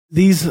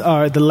These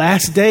are the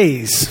last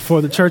days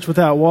for the Church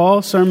Without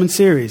Walls sermon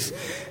series.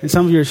 And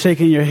some of you are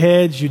shaking your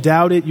heads. You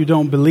doubt it. You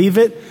don't believe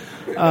it.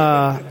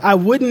 I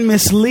wouldn't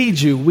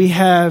mislead you. We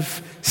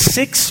have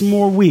 6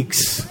 more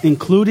weeks,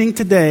 including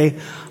today,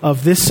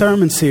 of this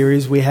sermon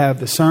series. We have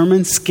the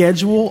sermon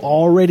schedule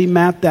already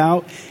mapped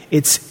out.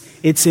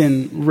 It's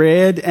in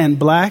red and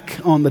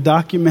black on the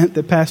document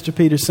that Pastor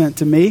Peter sent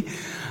to me.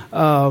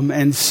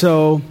 And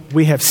so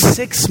we have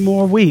 6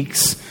 more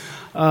weeks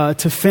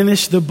to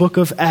finish the book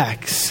of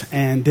Acts,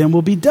 and then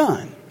we'll be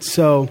done.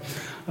 So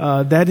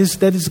that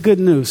is good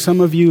news.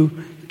 Some of you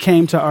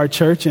came to our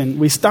church, and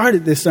we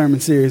started this sermon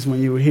series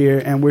when you were here,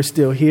 and we're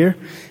still here,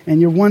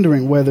 and you're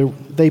wondering whether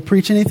they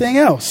preach anything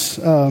else.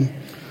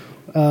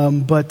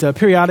 But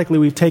periodically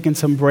we've taken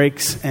some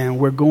breaks, and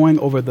we're going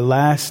over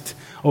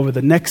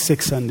the next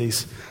 6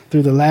 Sundays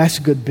through the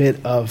last good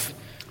bit of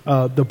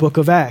the book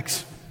of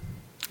Acts.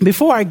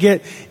 Before I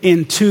get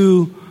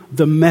into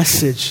the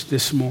message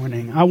this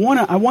morning, I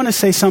want to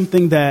say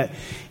something that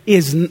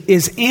is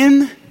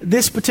in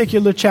this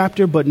particular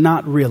chapter, but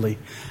not really.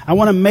 I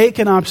want to make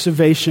an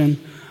observation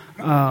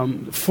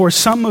for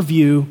some of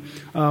you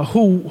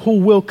who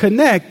will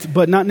connect,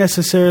 but not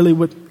necessarily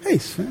with. Hey,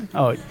 fan.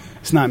 Oh,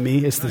 it's not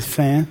me. It's the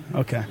fan.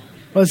 Okay.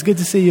 Well, it's good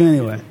to see you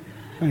anyway.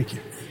 Thank you.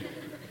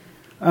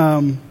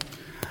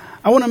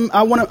 I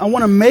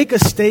want to make a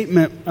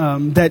statement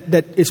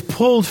that is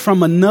pulled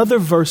from another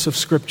verse of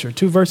Scripture,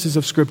 2 verses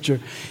of Scripture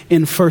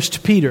in 1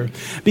 Peter.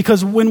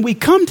 Because when we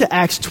come to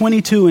Acts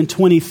 22 and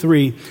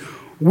 23,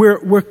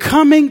 we're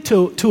coming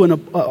to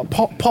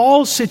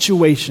Paul's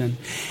situation,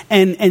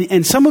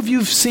 and some of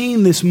you've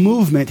seen this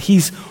movement.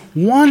 He's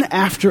one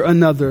after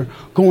another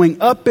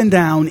going up and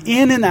down,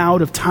 in and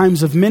out of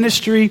times of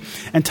ministry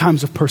and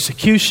times of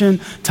persecution,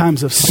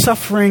 times of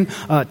suffering,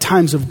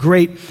 times of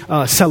great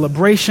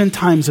celebration,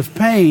 times of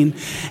pain.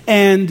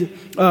 And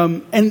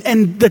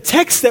the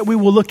text that we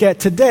will look at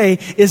today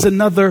is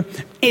another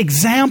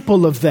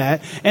example of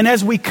that. And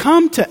as we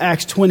come to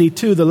Acts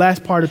 22, the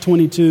last part of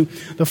 22,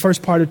 the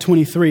first part of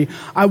 23,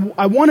 I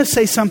want to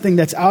say something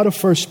that's out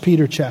of 1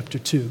 Peter chapter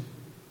 2.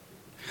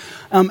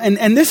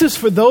 And this is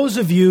for those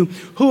of you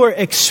who are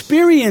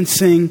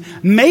experiencing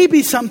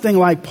maybe something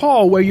like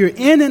Paul, where you're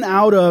in and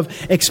out of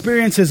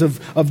experiences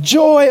of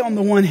joy on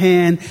the one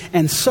hand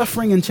and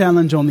suffering and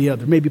challenge on the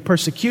other. Maybe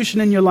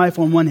persecution in your life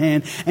on one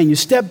hand, and you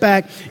step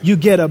back, you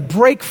get a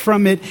break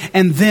from it,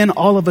 and then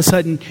all of a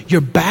sudden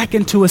you're back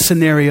into a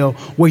scenario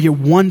where you're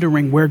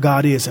wondering where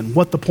God is and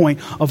what the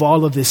point of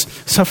all of this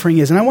suffering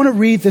is. And I want to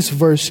read this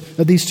verse,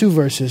 these 2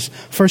 verses,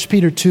 1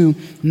 Peter 2,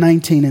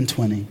 19 and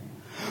 20.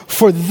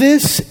 For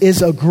this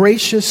is a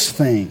gracious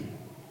thing,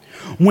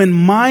 when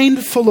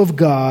mindful of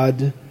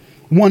God,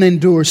 one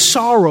endures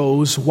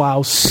sorrows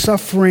while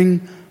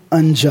suffering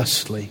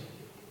unjustly.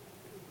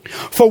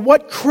 For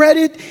what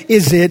credit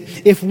is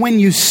it if when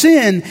you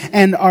sin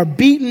and are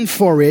beaten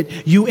for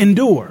it, you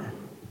endure?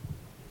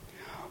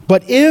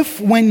 But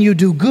if when you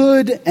do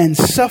good and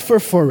suffer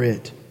for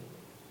it,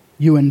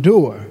 you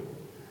endure,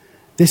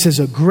 this is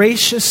a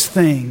gracious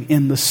thing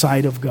in the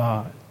sight of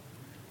God.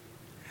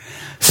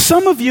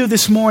 Some of you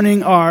this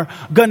morning are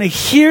going to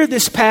hear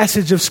this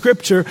passage of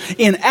Scripture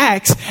in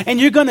Acts, and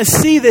you're going to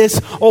see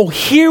this, oh,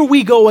 here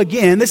we go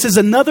again. This is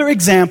another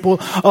example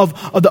of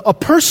a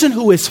person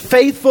who is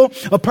faithful,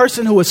 a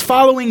person who is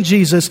following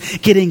Jesus,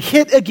 getting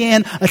hit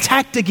again,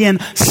 attacked again,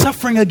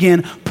 suffering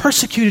again,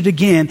 persecuted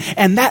again.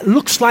 And that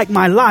looks like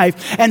my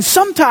life. And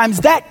sometimes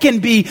that can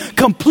be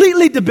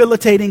completely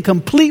debilitating,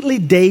 completely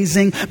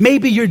dazing.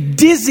 Maybe you're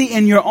dizzy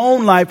in your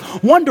own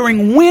life,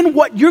 wondering when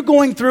what you're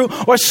going through,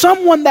 or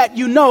someone that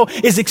you know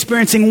is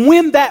experiencing,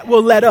 when that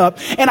will let up.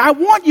 And I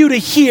want you to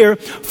hear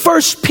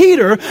 1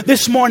 Peter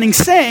this morning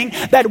saying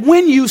that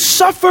when you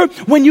suffer,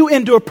 when you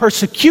endure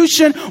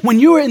persecution,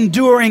 when you are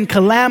enduring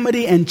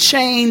calamity and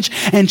change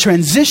and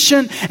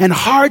transition and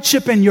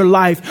hardship in your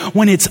life,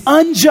 when it's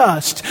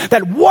unjust,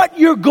 that what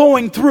you're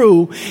going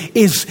through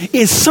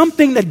is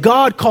something that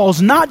God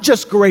calls not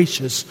just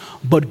gracious,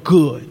 but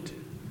good.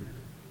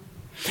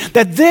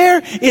 That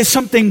there is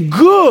something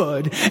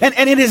good,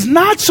 and it is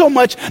not so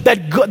much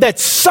that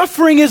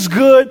suffering is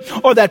good,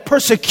 or that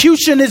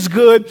persecution is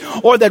good,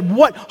 or that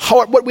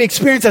what we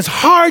experience as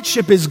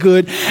hardship is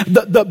good.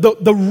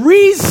 The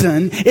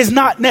reason is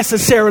not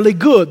necessarily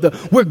good.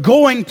 We're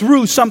going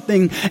through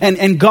something,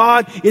 and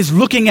God is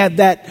looking at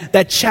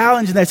that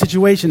challenge and that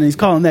situation, and He's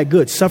calling that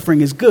good.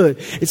 Suffering is good.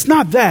 It's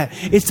not that.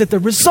 It's that the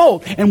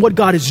result and what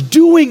God is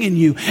doing in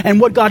you,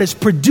 and what God is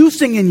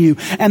producing in you,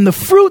 and the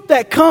fruit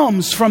that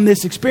comes from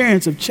this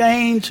experience of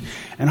change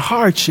and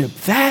hardship,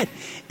 that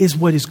is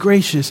what is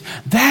gracious.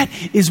 That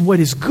is what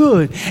is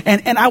good.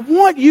 And I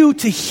want you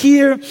to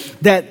hear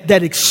that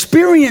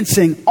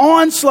experiencing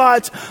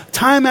onslaughts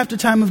time after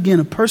time again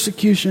of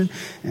persecution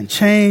and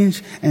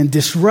change and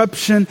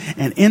disruption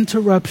and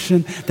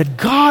interruption, that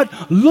God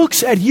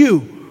looks at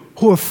you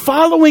who are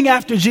following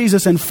after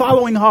Jesus and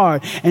following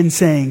hard and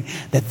saying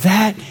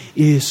that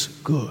is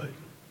good.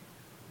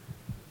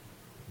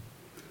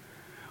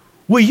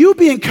 will you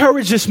be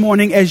encouraged this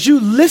morning as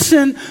you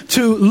listen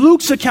to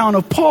Luke's account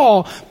of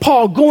Paul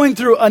going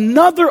through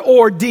another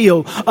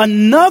ordeal,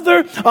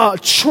 another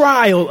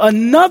trial,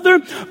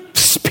 another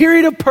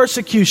period of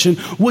persecution?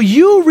 Will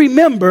you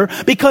remember,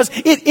 because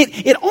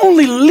it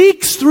only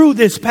leaks through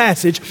this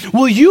passage,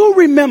 will you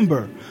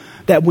remember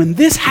that when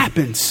this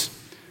happens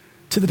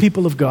to the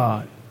people of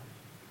God,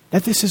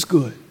 that this is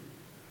good?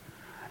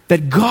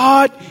 That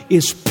God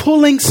is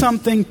pulling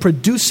something,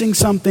 producing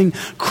something,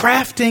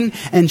 crafting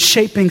and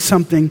shaping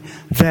something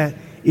that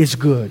is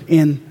good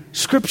in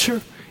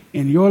Scripture,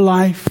 in your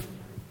life,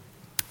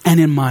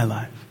 and in my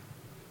life.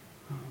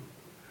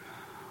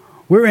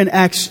 We're in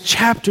Acts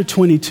chapter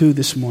 22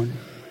 this morning,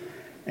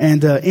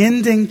 and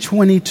ending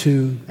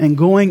 22 and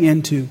going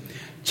into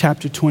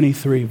chapter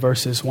 23,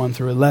 verses 1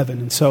 through 11.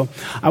 And so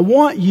I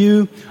want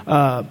you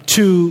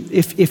to,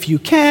 if you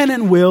can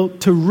and will,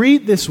 to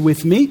read this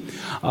with me,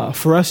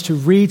 for us to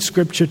read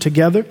Scripture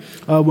together.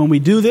 When we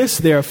do this,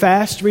 there are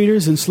fast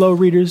readers and slow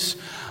readers.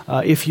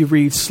 If you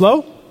read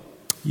slow,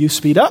 you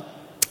speed up.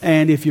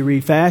 And if you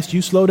read fast,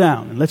 you slow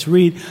down. And let's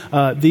read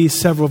these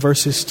several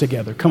verses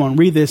together. Come on,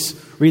 read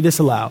this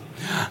aloud.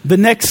 The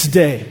next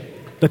day,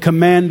 the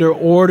commander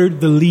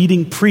ordered the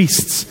leading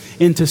priests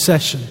into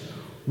session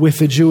with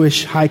the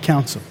Jewish high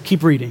council.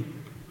 Keep reading.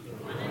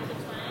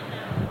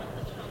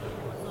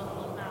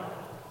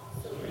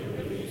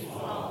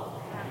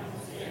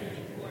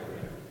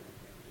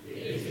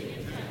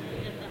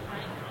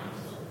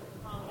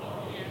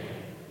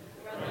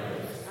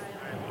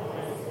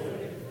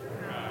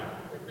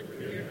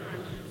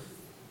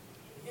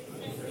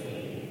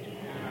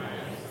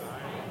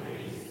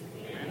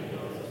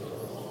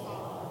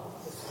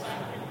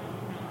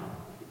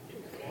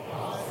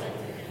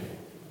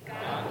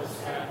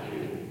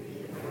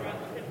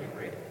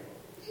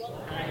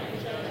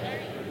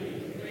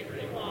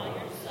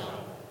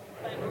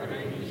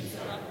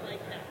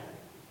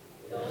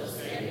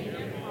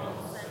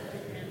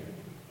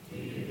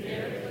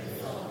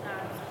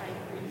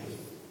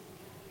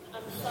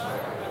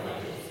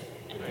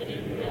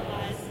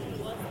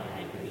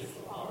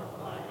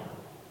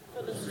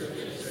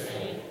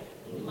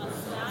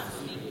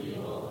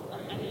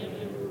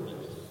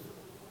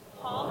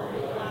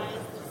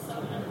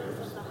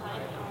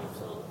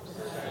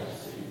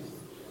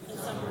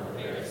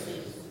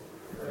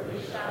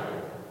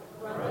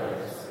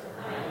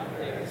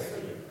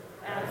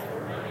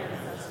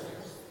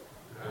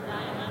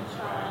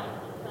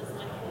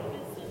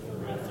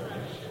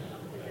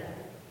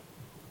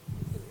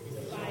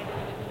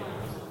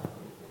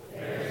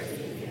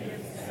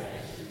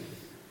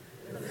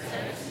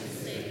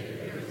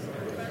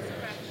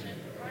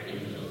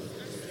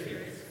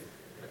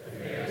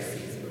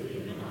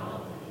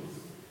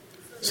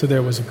 So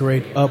there was a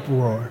great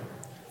uproar.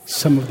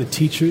 Some of the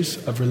teachers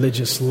of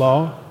religious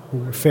law, who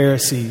were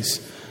Pharisees,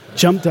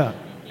 jumped up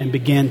and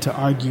began to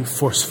argue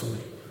forcefully.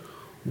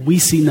 "We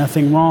see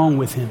nothing wrong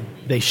with him,"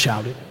 they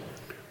shouted.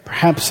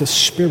 "Perhaps a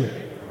spirit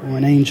or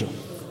an angel."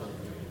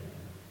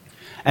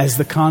 As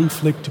the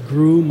conflict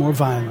grew more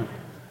violent,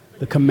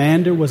 the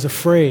commander was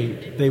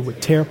afraid they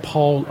would tear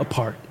Paul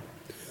apart.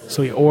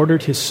 So he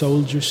ordered his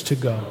soldiers to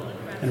go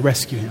and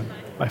rescue him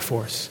by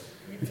force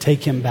and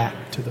take him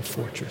back to the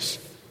fortress.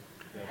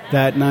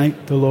 That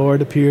night, the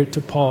Lord appeared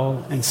to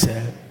Paul and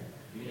said,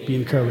 "Be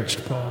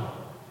encouraged, Paul.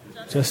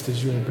 Just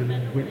as you have been a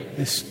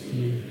witness to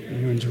me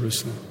here in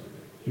Jerusalem,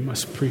 you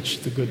must preach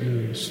the good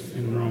news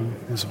in Rome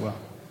as well."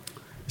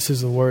 This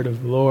is the word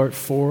of the Lord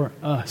for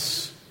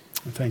us.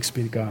 And thanks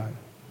be to God.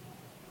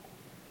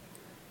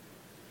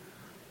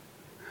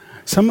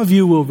 Some of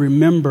you will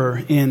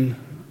remember in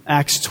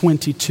Acts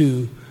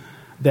 22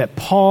 that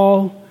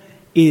that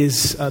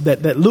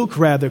Luke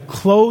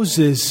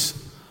closes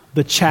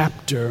the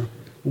chapter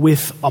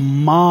with a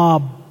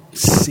mob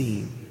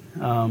scene.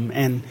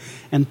 And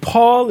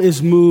Paul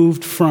is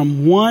moved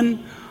from one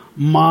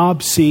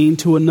mob scene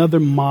to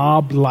another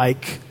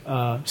mob-like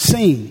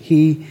scene.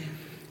 He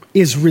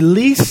is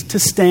released to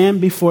stand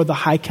before the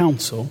high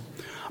council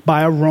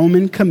by a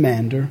Roman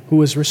commander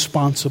who is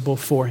responsible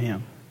for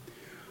him.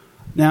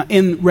 Now,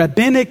 in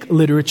rabbinic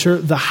literature,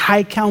 the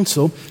high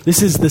council,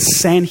 this is the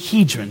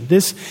Sanhedrin.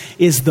 This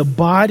is the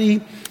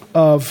body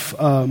of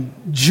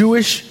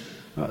Jewish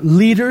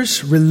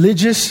leaders,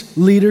 religious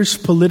leaders,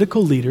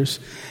 political leaders,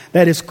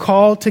 that is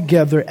called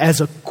together as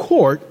a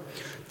court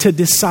to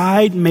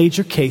decide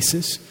major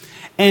cases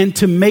and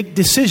to make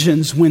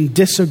decisions when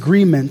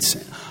disagreements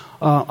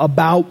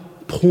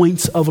about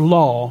points of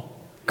law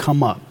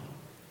come up.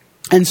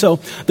 And so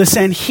the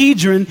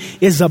Sanhedrin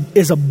is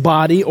a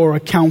body or a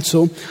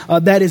council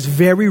that is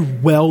very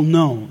well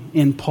known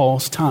in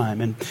Paul's time.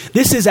 And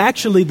this is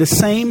actually the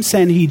same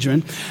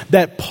Sanhedrin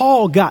that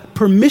Paul got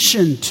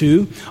permission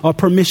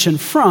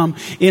from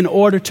in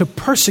order to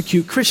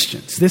persecute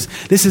Christians.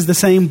 This is the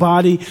same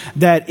body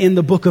that in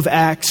the book of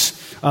Acts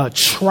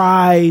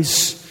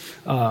tries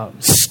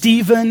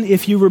Stephen,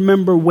 if you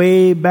remember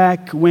way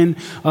back when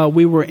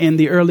we were in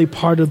the early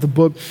part of the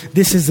book.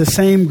 This is the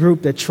same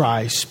group that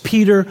tries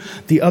Peter,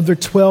 the other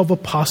 12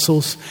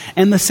 apostles,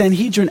 and the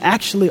Sanhedrin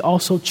actually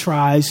also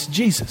tries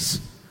Jesus.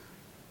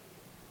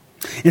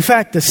 In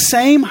fact, the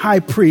same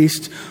high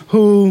priest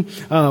who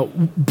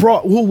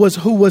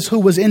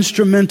was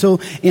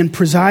instrumental in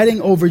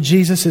presiding over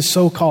Jesus'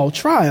 so-called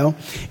trial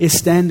is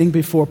standing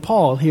before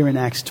Paul here in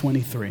Acts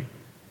 23.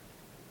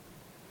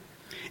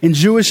 In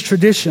Jewish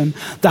tradition,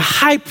 the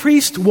high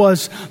priest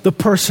was the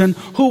person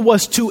who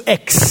was to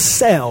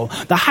excel.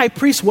 The high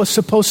priest was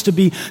supposed to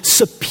be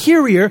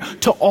superior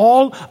to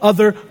all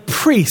other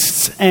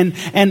priests. And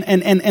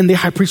the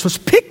high priest was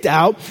picked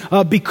out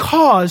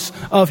because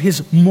of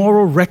his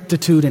moral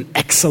rectitude and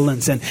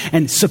excellence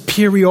and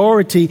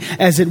superiority,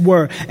 as it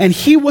were. And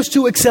he was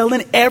to excel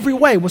in every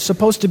way, was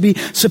supposed to be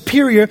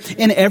superior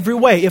in every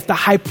way. If the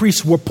high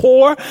priests were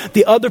poor,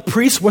 the other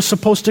priests were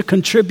supposed to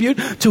contribute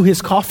to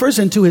his coffers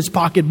and to his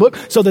pocketbook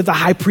so that the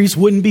high priest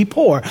wouldn't be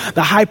poor.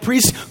 The high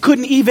priest could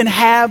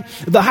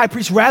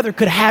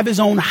have his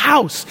own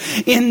house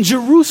in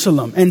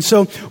Jerusalem. And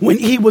so when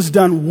he was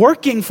done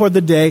working for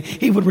the day,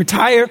 he would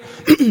retire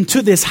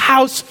to this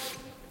house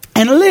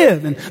and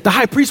live. And the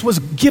high priest was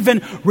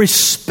given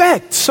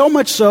respect, so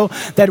much so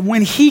that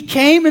when he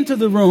came into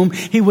the room,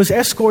 he was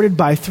escorted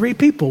by 3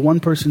 people, one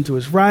person to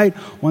his right,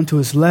 one to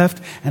his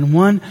left, and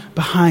one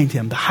behind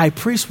him. The high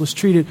priest was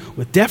treated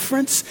with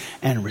deference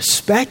and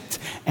respect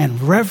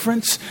and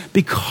reverence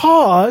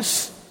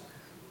because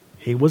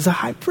he was a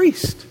high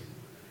priest.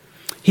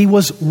 He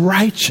was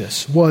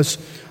righteous, was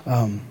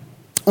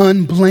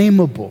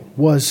unblameable,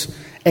 was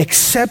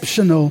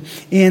exceptional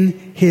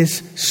in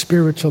his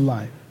spiritual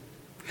life.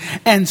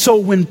 And so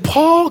when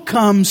Paul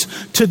comes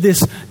to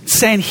this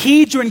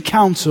Sanhedrin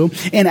council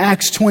in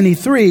Acts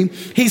 23,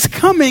 he's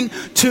coming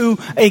to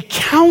a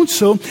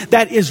council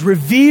that is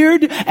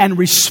revered and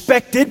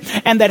respected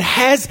and that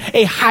has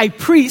a high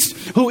priest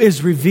who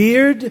is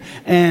revered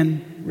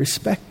and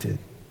respected.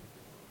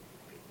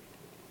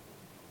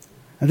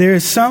 There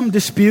is some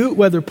dispute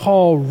whether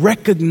Paul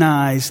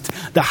recognized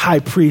the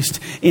high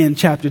priest in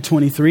chapter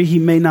 23. He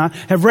may not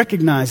have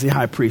recognized the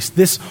high priest.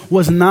 This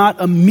was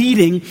not a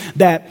meeting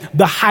that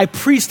the high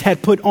priest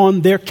had put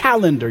on their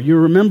calendar. You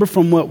remember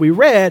from what we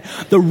read,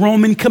 the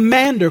Roman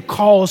commander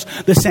calls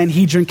the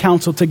Sanhedrin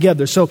council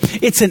together. So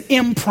it's an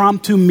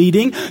impromptu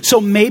meeting.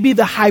 So maybe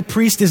the high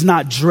priest is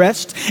not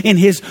dressed in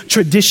his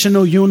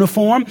traditional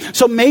uniform.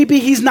 So maybe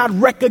he's not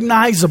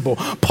recognizable.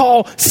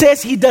 Paul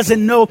says he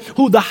doesn't know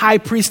who the high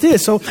priest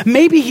is. So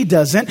maybe he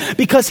doesn't,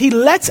 because he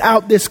lets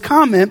out this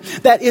comment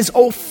that is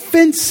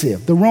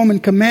offensive. The Roman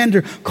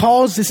commander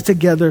calls this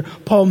together.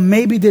 Paul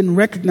maybe didn't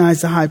recognize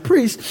the high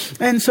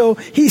priest. And so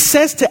he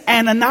says to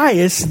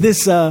Ananias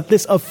this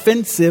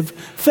offensive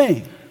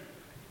thing.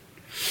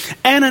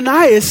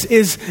 Ananias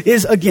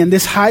is again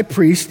this high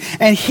priest,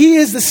 and he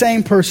is the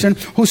same person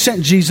who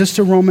sent Jesus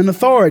to Roman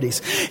authorities.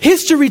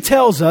 History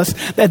tells us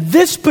that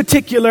this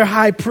particular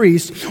high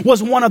priest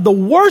was one of the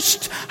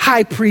worst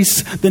high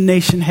priests the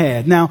nation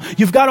had. Now,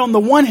 you've got on the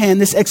one hand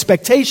this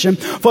expectation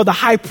for the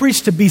high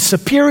priest to be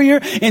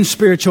superior in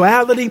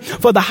spirituality,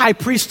 for the high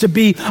priest to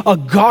be a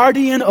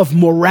guardian of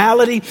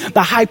morality.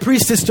 The high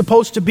priest is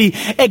supposed to be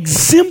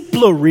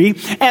exemplary,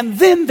 and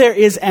then there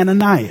is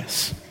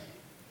Ananias.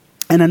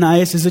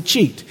 Ananias is a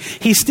cheat.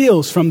 He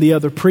steals from the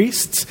other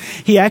priests.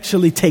 He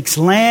actually takes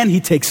land. He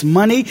takes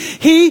money.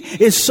 He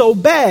is so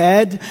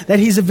bad that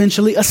he's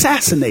eventually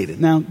assassinated.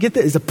 Now, get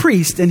this, he's a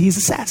priest and he's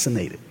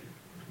assassinated.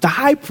 The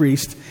high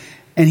priest,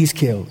 and he's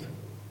killed.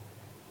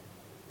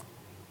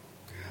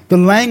 The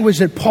language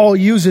that Paul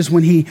uses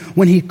when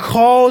he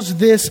calls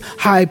this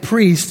high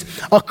priest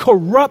a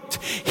corrupt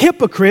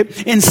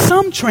hypocrite in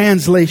some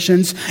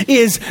translations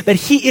is that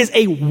he is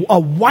a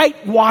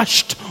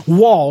whitewashed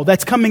wall.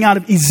 That's coming out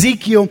of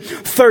Ezekiel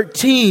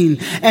 13.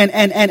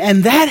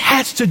 And that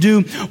has to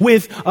do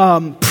with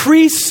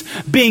priests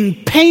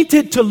being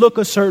painted to look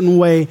a certain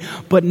way,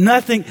 but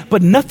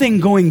nothing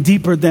going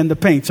deeper than the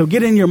paint. So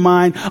get in your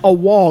mind a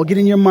wall, get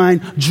in your mind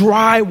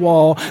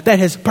drywall that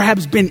has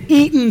perhaps been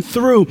eaten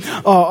through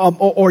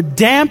or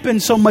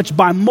dampened so much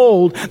by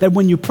mold that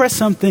when you press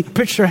something,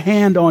 put your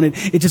hand on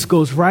it, it just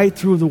goes right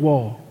through the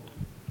wall.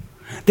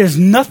 There's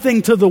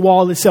nothing to the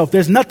wall itself.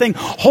 There's nothing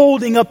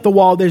holding up the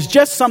wall. There's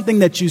just something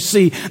that you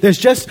see. There's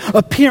just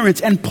appearance.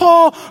 And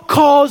Paul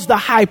calls the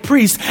high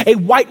priest a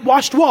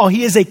whitewashed wall.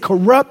 He is a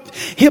corrupt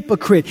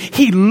hypocrite.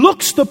 He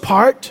looks the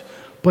part,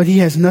 but he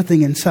has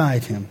nothing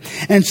inside him.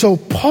 And so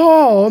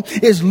Paul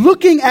is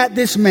looking at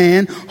this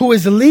man who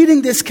is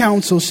leading this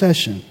council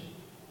session.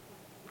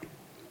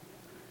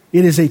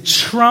 It is a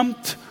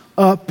trumped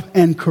up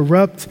and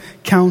corrupt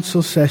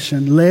council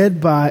session led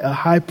by a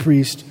high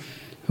priest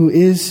who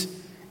is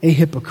a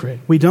hypocrite.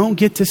 We don't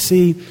get to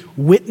see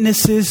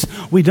witnesses.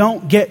 We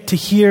don't get to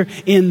hear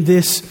in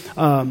this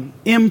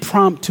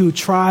impromptu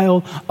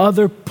trial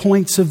other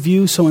points of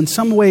view. So in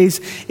some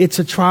ways it's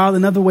a trial.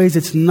 In other ways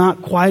it's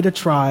not quite a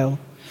trial.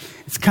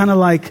 It's kind of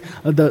like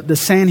the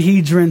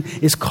Sanhedrin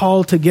is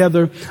called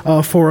together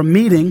for a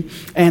meeting,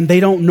 and they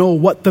don't know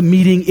what the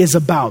meeting is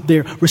about.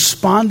 They're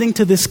responding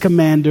to this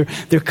commander.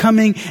 They're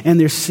coming and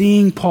they're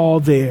seeing Paul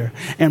there.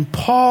 And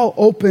Paul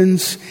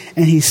opens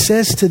and he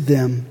says to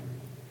them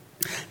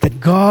that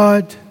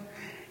God,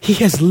 he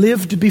has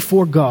lived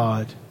before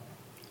God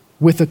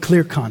with a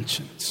clear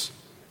conscience.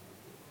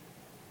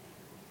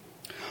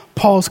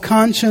 Paul's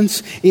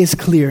conscience is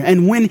clear.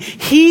 And when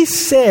he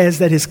says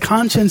that his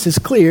conscience is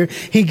clear,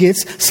 he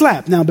gets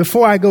slapped. Now,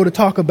 before I go to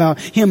talk about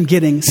him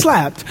getting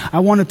slapped,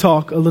 I want to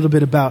talk a little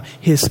bit about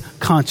his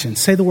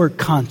conscience. Say the word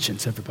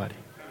conscience, everybody.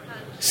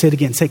 Say it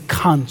again. Say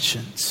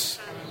conscience.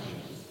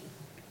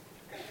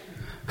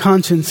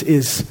 Conscience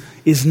is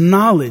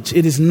knowledge.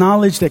 It is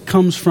knowledge that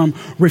comes from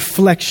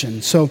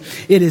reflection. So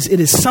it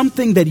is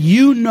something that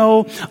you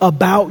know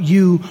about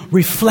you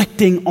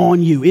reflecting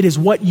on you. It is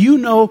what you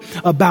know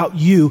about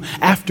you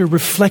after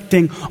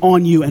reflecting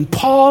on you. And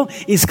Paul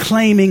is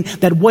claiming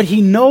that what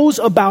he knows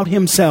about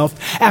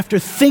himself after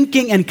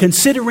thinking and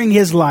considering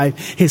his life,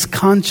 his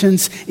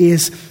conscience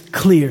is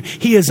clear.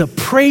 He is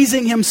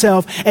appraising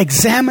himself,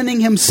 examining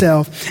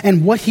himself,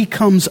 and what he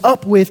comes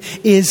up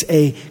with is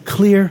a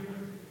clear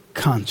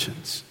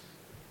conscience.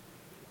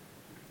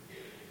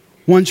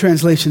 One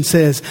translation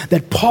says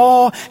that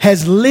Paul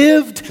has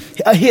lived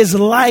his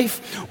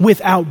life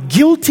without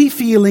guilty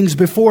feelings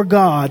before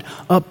God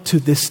up to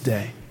this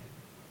day.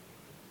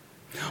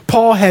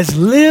 Paul has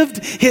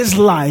lived his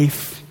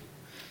life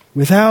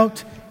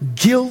without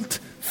guilt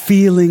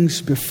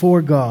feelings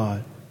before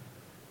God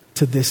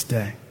to this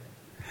day.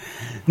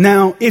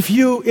 Now, if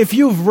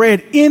you've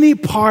read any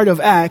part of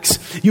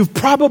Acts, you've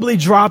probably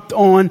dropped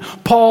on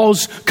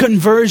Paul's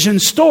conversion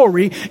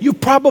story. You've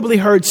probably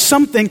heard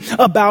something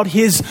about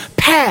his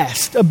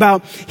past,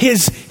 about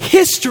his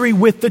history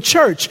with the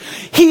church.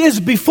 He is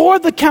before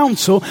the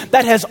council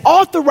that has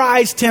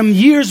authorized him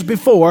years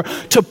before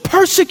to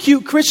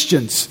persecute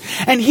Christians.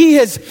 And he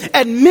has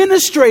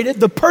administrated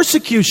the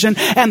persecution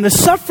and the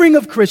suffering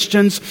of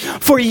Christians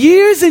for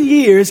years and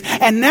years.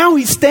 And now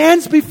he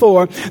stands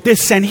before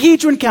this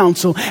Sanhedrin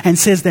council and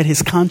says that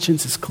his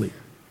conscience is clear.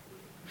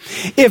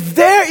 If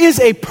there is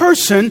a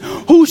person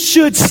who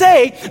should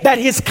say that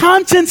his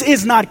conscience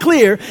is not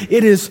clear,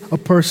 it is a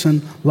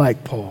person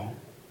like Paul.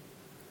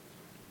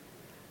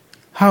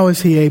 How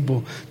is he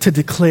able to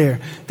declare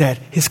that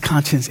his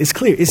conscience is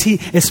clear? Is he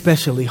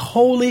especially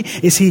holy?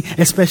 Is he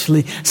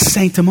especially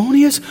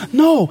sanctimonious?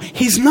 No,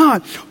 he's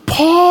not.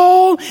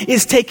 Paul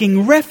is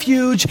taking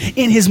refuge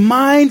in his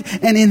mind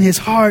and in his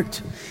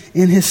heart,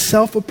 in his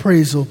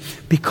self-appraisal,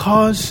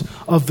 because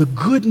of the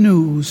good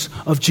news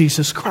of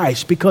Jesus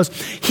Christ, because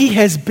he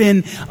has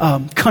been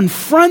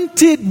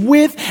confronted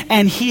with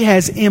and he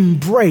has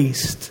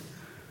embraced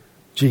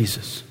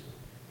Jesus.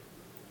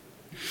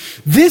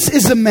 This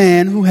is a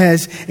man who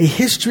has a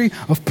history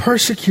of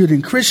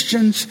persecuting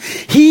Christians.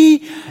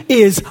 He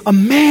is a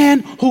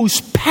man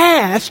whose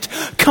past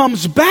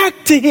comes back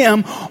to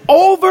him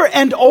over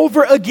and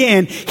over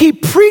again. He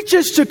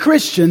preaches to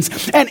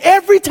Christians, and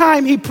every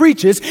time he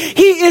preaches,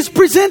 he is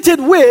presented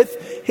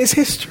with his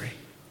history.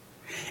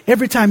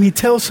 Every time he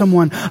tells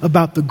someone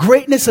about the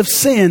greatness of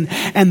sin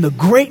and the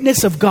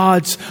greatness of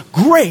God's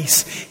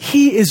grace,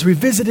 he is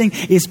revisiting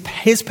his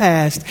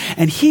past,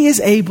 and he is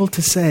able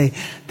to say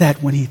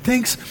that when he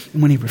thinks,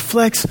 when he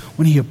reflects,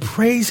 when he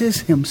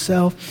appraises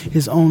himself,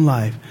 his own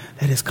life,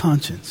 that his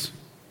conscience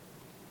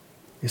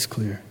is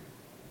clear.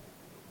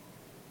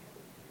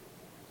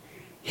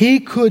 He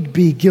could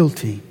be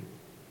guilty.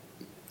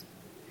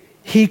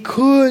 He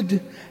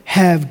could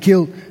have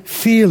guilt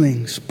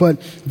feelings, but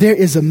there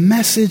is a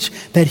message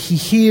that he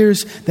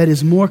hears that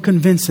is more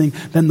convincing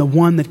than the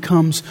one that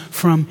comes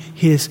from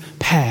his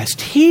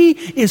past. He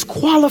is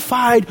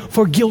qualified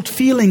for guilt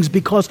feelings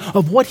because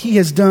of what he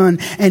has done,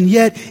 and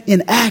yet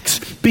in Acts,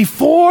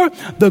 before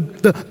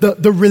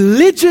the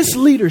religious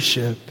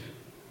leadership,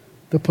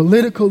 the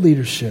political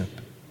leadership,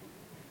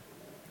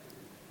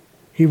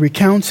 he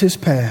recounts his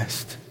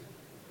past.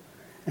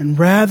 And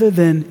rather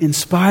than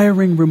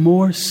inspiring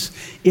remorse,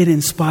 it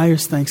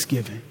inspires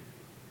thanksgiving.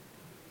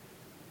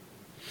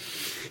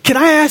 Can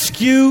I ask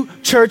you,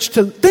 church,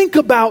 to think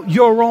about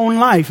your own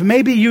life?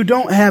 Maybe you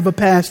don't have a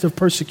past of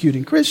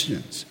persecuting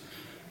Christians.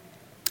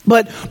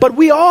 But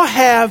we all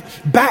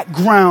have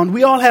background.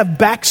 We all have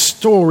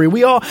backstory.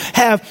 We all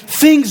have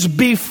things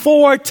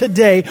before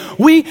today.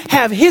 We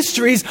have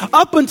histories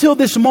up until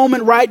this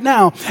moment right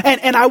now.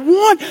 And I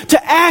want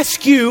to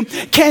ask you,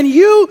 can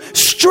you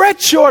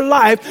stretch your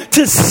life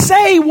to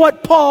say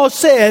what Paul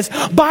says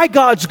by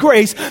God's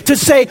grace, to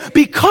say,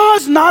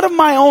 because not of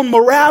my own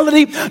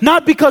morality,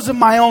 not because of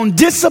my own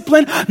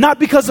discipline, not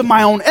because of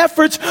my own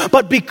efforts,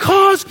 but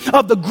because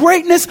of the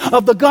greatness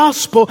of the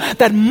gospel,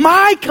 that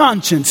my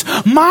conscience,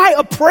 my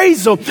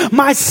appraisal,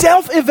 my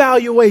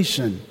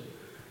self-evaluation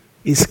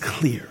is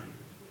clear.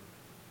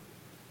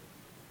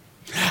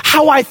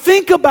 How I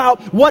think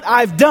about what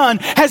I've done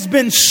has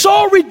been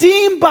so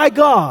redeemed by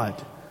God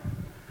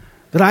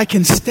that I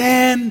can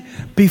stand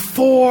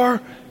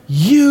before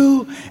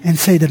you and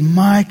say that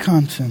my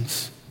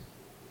conscience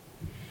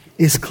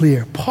is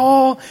clear.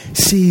 Paul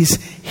sees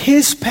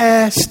his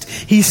past,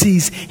 he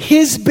sees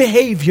his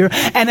behavior,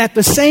 and at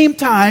the same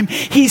time,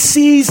 he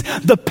sees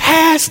the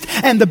past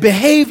and the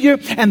behavior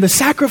and the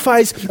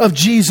sacrifice of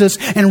Jesus.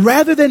 And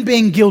rather than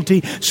being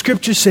guilty,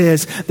 Scripture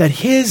says that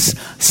his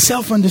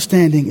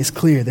self-understanding is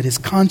clear, that his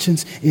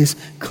conscience is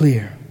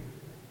clear.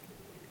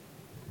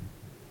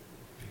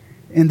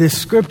 In this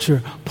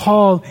scripture,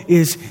 Paul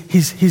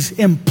he's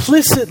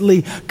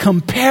implicitly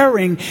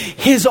comparing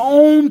his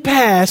own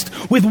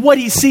past with what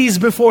he sees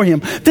before him.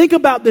 Think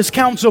about this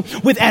council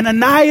with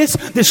Ananias,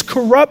 this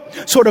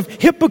corrupt, sort of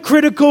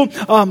hypocritical,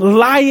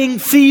 lying,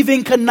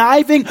 thieving,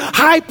 conniving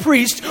high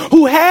priest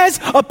who has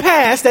a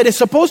past that is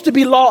supposed to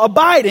be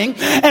law-abiding.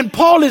 And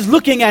Paul is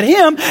looking at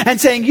him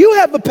and saying, you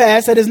have a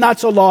past that is not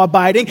so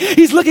law-abiding.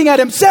 He's looking at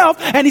himself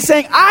and he's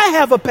saying, I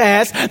have a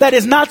past that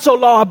is not so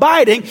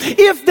law-abiding.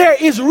 If there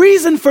is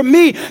reason for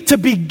me to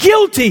be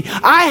guilty,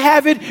 I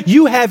have it,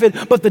 you have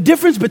it. But the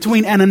difference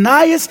between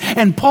Ananias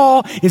and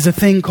Paul is a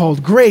thing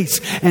called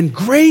grace. And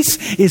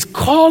grace is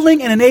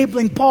calling and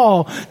enabling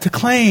Paul to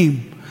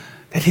claim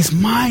that his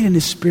mind and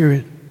his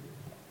spirit,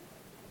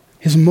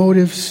 his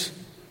motives,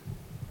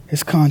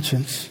 his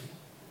conscience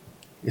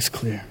is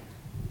clear.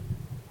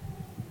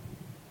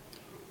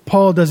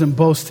 Paul doesn't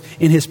boast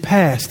in his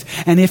past.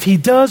 And if he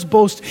does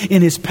boast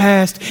in his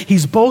past,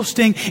 he's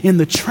boasting in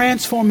the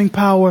transforming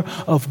power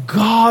of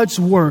God's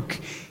work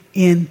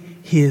in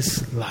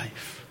his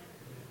life.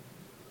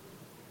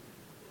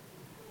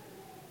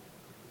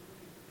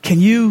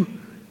 Can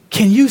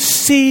you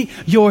see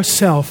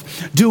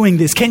yourself doing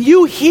this? Can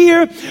you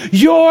hear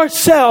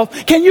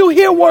yourself? Can you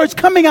hear words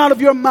coming out of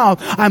your mouth?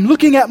 I'm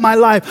looking at my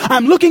life.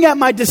 I'm looking at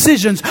my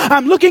decisions.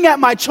 I'm looking at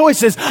my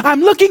choices.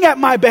 I'm looking at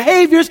my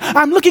behaviors.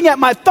 I'm looking at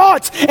my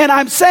thoughts. And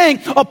I'm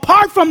saying,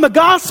 apart from the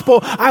gospel,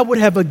 I would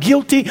have a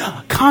guilty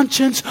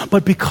conscience.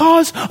 But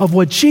because of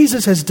what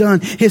Jesus has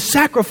done, his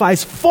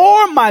sacrifice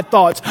for my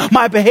thoughts,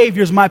 my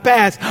behaviors, my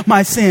past,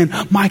 my sin,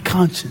 my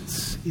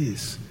conscience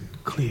is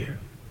clear.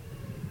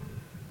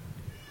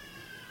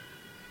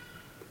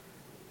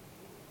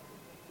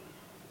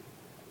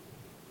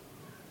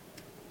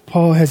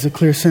 Paul has a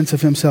clear sense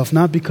of himself,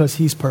 not because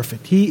he's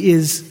perfect. He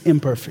is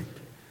imperfect.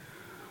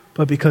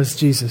 But because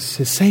Jesus,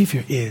 his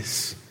Savior,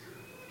 is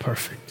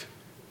perfect.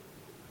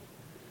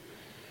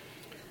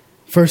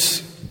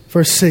 Verse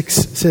 6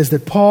 says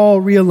that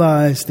Paul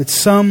realized that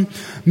some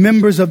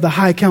members of the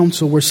high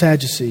council were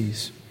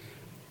Sadducees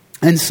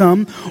and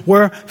some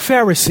were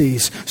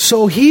Pharisees.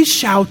 So he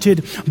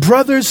shouted,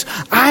 brothers,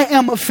 I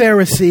am a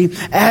Pharisee,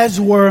 as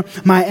were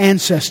my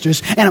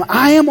ancestors, and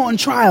I am on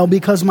trial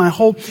because my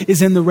hope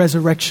is in the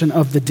resurrection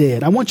of the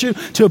dead. I want you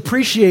to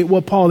appreciate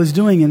what Paul is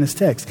doing in this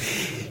text.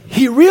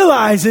 He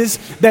realizes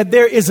that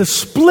there is a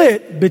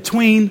split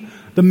between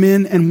the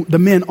men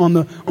on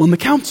the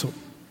council,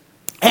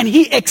 and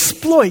he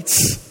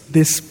exploits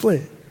this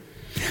split.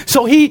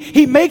 So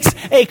he makes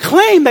a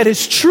claim that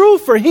is true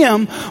for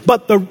him,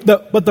 but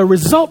the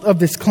result of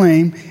this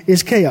claim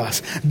is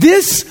chaos.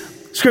 This,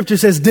 Scripture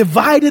says,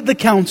 divided the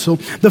council,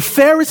 the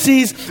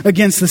Pharisees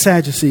against the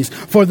Sadducees.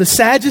 For the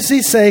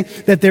Sadducees say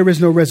that there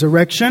is no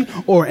resurrection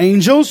or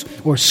angels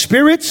or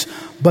spirits,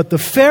 but the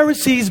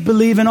Pharisees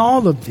believe in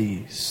all of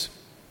these.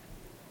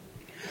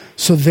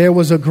 So there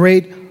was a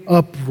great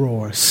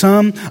uproar.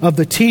 Some of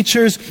the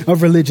teachers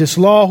of religious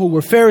law who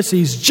were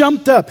Pharisees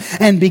jumped up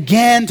and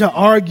began to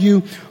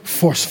argue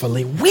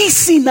forcefully. We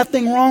see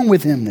nothing wrong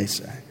with him, they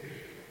say.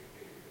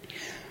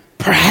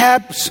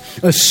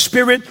 Perhaps a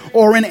spirit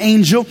or an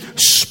angel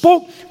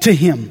spoke to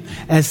him.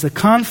 As the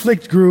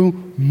conflict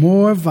grew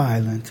more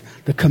violent,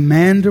 the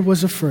commander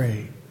was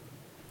afraid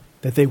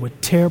that they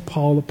would tear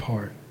Paul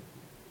apart.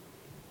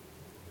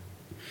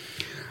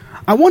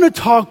 I want to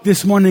talk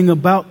this morning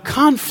about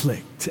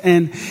conflict.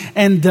 And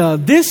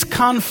this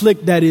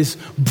conflict that is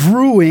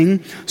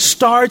brewing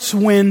starts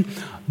when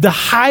the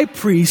high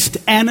priest,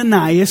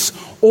 Ananias,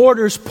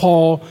 orders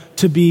Paul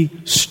to be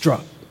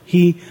struck.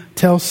 He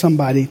tells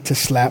somebody to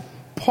slap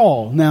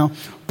Paul. Now,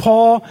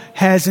 Paul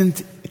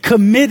hasn't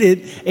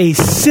committed a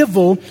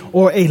civil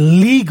or a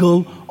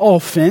legal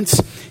offense.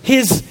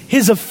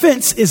 His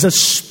offense is a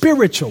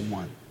spiritual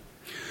one.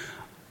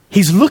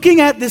 He's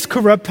looking at this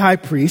corrupt high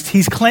priest.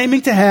 He's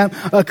claiming to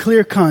have a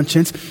clear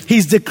conscience.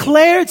 He's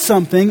declared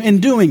something in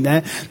doing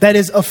that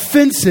is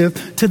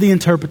offensive to the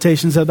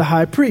interpretations of the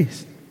high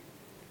priest.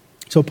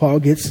 So Paul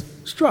gets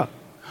struck.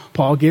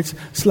 Paul gets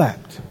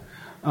slapped.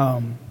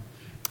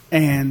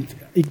 And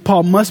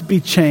Paul must be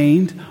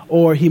chained,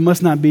 or he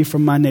must not be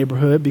from my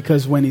neighborhood,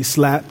 because when he's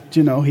slapped,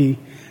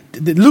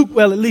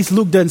 at least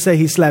Luke doesn't say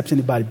he slaps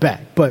anybody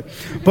back,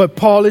 but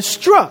Paul is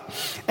struck,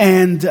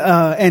 and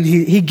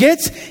he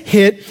gets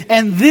hit,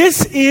 and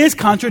this is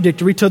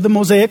contradictory to the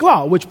Mosaic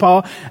law, which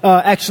Paul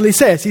actually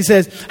says. He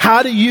says,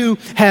 "How do you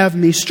have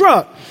me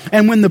struck?"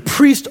 And when the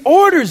priest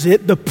orders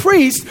it, the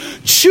priest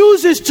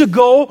chooses to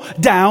go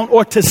down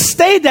or to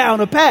stay down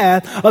a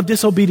path of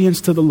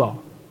disobedience to the law.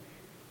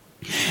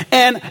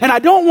 And I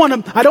don't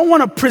want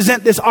to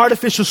present this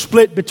artificial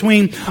split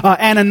between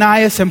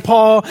Ananias and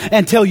Paul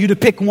and tell you to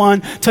pick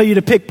one, tell you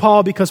to pick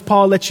Paul because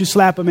Paul lets you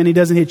slap him and he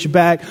doesn't hit you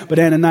back, but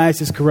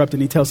Ananias is corrupt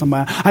and he tells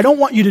somebody. I don't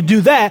want you to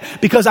do that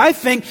because I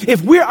think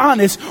if we're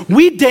honest,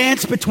 we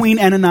dance between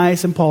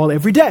Ananias and Paul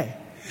every day.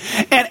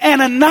 And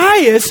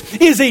Ananias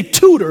is a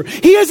tutor.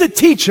 He is a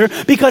teacher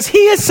because he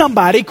is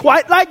somebody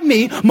quite like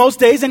me most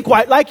days and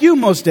quite like you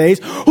most days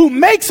who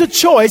makes a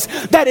choice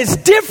that is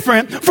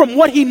different from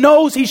what he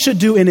knows he should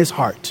do in his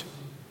heart.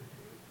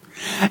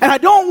 And I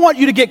don't want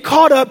you to get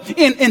caught up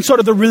in sort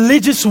of the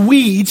religious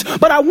weeds,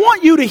 but I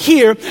want you to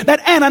hear that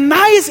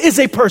Ananias is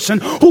a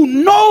person who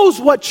knows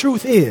what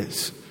truth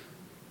is.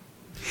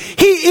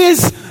 He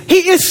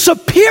is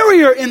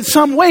superior in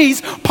some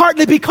ways,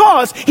 partly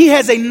because he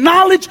has a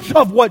knowledge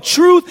of what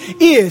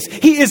truth is.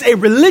 He is a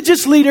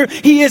religious leader.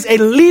 He is a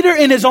leader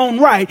in his own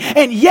right.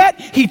 And yet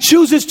he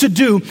chooses to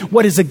do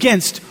what is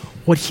against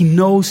what he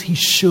knows he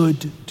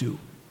should do.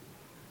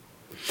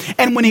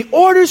 And when he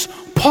orders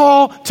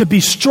Paul to be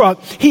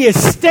struck, he is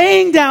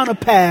staying down a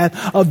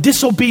path of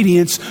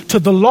disobedience to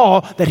the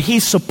law that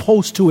he's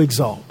supposed to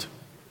exalt.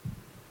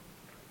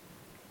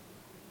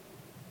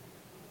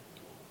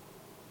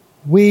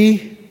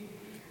 We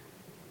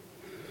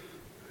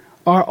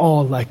are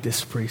all like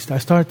this priest. I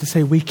started to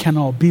say we can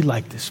all be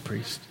like this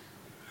priest.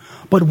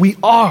 But we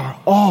are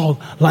all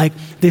like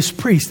this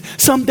priest.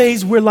 Some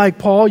days we're like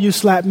Paul, you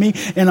slap me,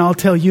 and I'll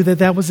tell you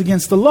that was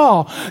against the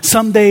law.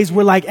 Some days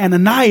we're like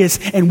Ananias,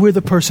 and we're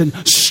the person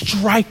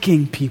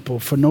striking people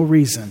for no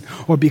reason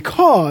or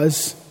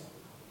because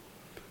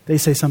they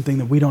say something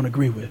that we don't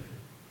agree with.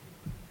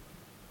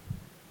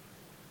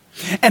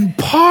 And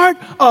part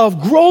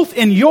of growth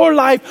in your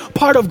life,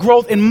 part of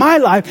growth in my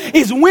life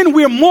is when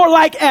we're more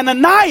like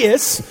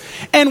Ananias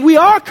and we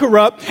are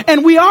corrupt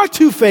and we are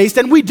two-faced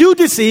and we do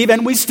deceive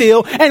and we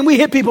steal and we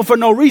hit people for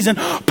no reason.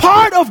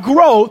 Part of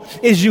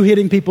growth is you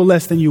hitting people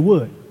less than you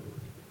would.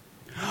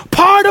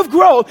 Part of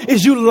growth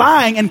is you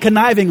lying and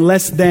conniving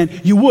less than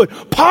you would.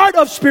 Part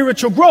of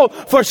spiritual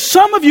growth for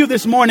some of you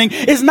this morning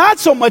is not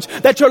so much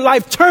that your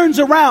life turns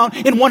around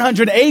in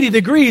 180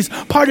 degrees.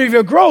 Part of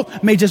your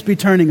growth may just be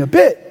turning a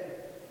bit.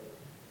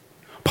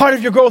 Part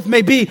of your growth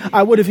may be,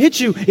 I would have hit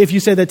you if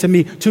you said that to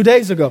me 2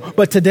 days ago.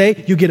 But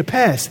today you get a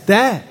pass.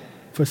 That,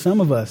 for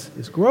some of us,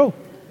 is growth.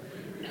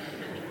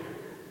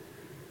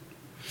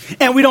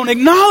 And we don't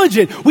acknowledge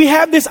it. We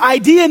have this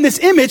idea and this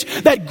image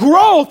that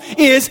growth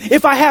is,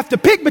 if I have to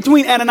pick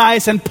between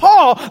Ananias and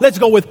Paul, let's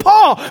go with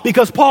Paul,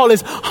 because Paul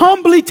is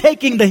humbly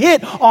taking the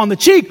hit on the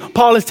cheek.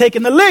 Paul is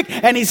taking the lick,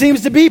 and he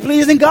seems to be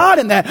pleasing God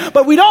in that.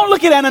 But we don't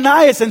look at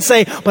Ananias and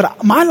say,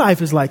 but my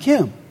life is like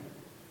him.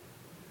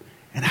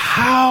 And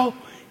how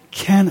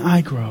can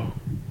I grow?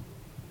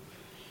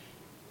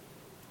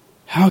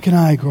 How can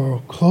I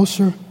grow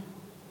closer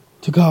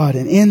to God?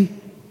 And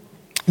in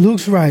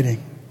Luke's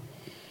writing,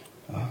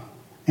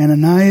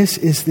 Ananias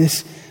is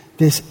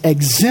this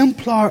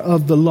exemplar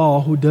of the law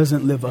who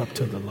doesn't live up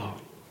to the law.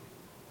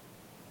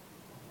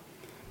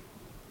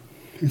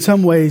 In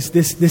some ways,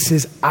 this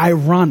is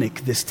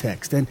ironic, this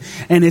text. And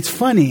it's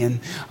funny.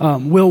 And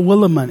Will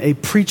Willimon, a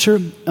preacher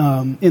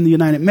in the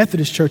United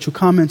Methodist Church who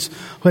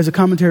has a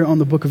commentary on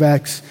the book of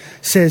Acts,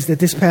 says that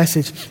this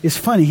passage is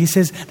funny. He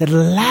says that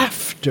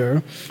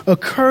laughter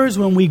occurs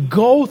when we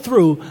go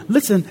through,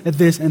 listen at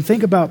this and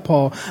think about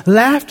Paul.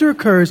 Laughter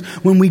occurs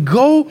when we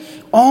go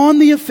on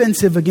the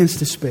offensive against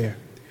despair,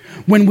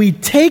 when we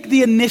take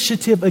the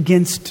initiative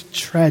against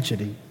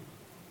tragedy,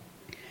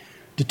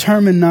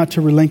 determined not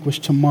to relinquish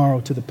tomorrow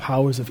to the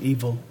powers of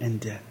evil and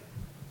death.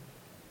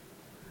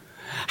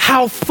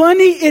 How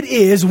funny it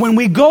is when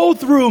we go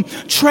through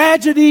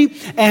tragedy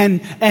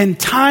and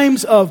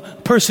times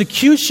of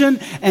persecution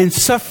and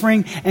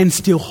suffering and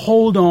still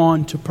hold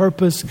on to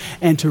purpose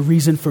and to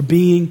reason for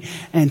being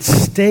and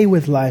stay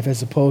with life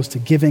as opposed to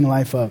giving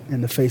life up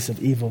in the face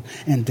of evil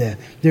and death.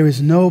 There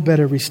is no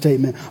better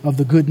restatement of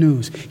the good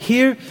news.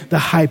 Here, the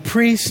high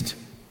priest,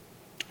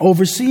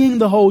 overseeing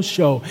the whole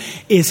show,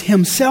 is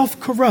himself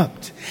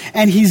corrupt,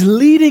 and he's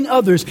leading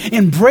others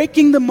in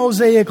breaking the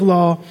Mosaic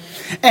law.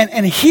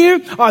 And here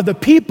are the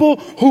people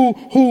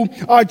who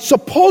are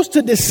supposed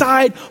to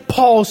decide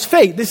Paul's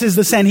fate. This is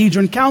the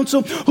Sanhedrin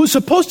Council, who's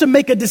supposed to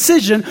make a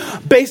decision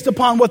based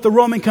upon what the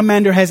Roman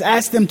commander has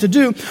asked them to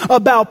do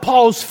about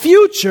Paul's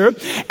future,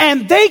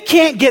 and they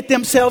can't get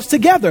themselves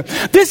together.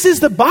 This is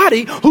the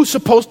body who's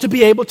supposed to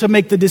be able to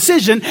make the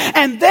decision,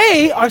 and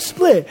they are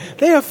split.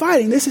 They are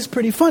fighting. This is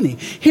pretty funny.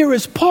 Here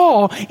is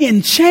Paul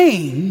in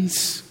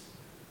chains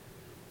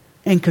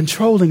and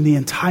controlling the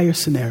entire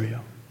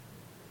scenario.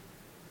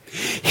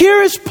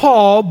 Here is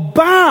Paul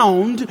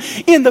bound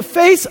in the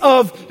face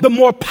of the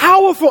more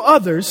powerful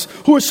others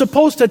who are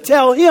supposed to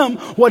tell him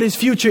what his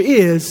future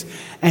is,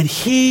 and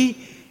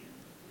he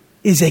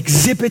is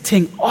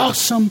exhibiting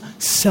awesome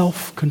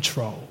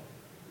self-control.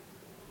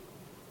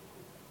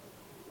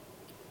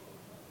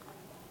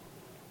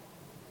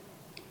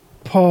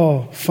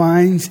 Paul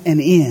finds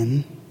an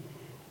inn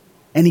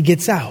and he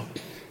gets out.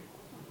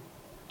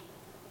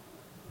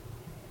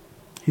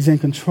 He's in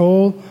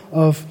control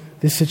of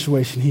this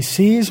situation. He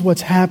sees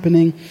what's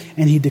happening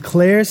and he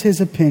declares his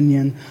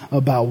opinion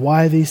about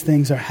why these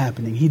things are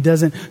happening. He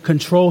doesn't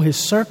control his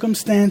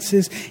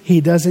circumstances. He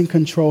doesn't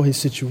control his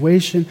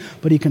situation,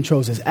 but he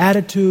controls his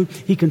attitude.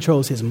 He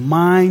controls his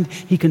mind.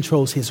 He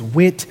controls his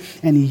wit.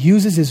 And he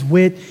uses his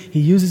wit, he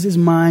uses his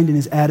mind and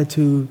his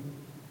attitude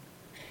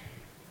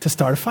to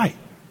start a fight.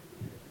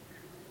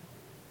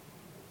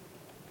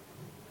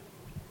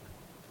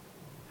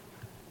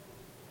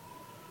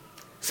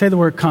 Say the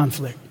word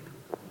conflict.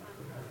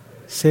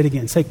 Say it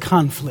again. Say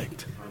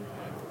conflict.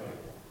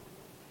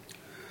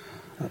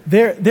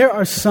 There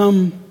are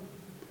some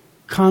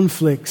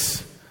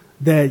conflicts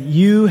that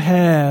you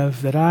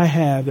have, that I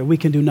have, that we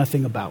can do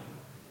nothing about.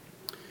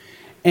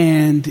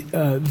 And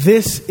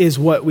this is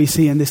what we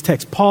see in this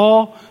text.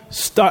 Paul,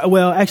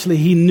 actually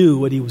he knew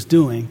what he was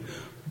doing.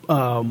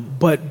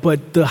 But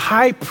the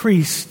high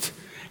priest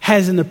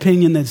has an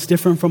opinion that's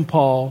different from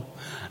Paul.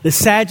 The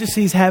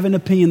Sadducees have an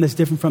opinion that's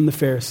different from the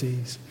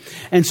Pharisees.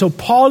 And so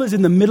Paul is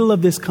in the middle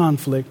of this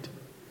conflict,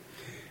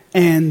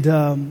 and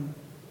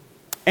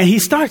he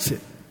starts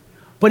it.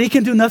 But he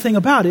can do nothing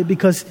about it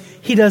because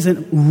he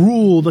doesn't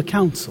rule the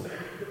council.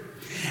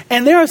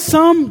 And there are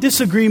some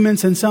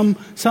disagreements and some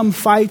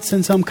fights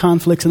and some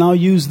conflicts, and I'll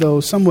use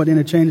those somewhat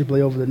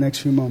interchangeably over the next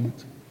few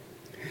moments,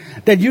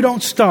 that you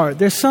don't start.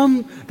 There's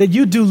some that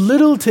you do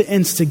little to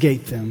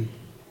instigate them,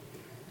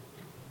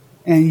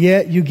 and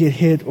yet you get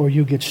hit or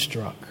you get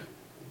struck.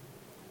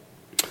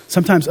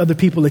 Sometimes other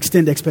people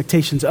extend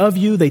expectations of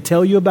you. They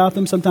tell you about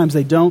them. Sometimes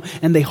they don't.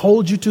 And they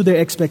hold you to their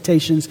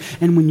expectations.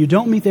 And when you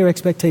don't meet their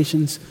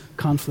expectations,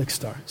 conflict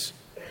starts.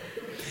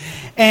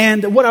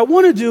 And what I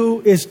want to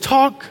do is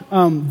talk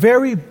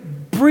very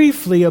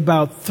briefly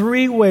about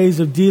 3 ways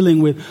of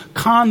dealing with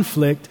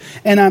conflict.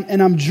 And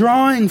I'm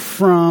drawing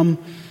from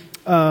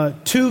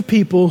 2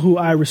 people who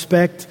I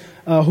respect,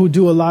 who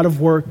do a lot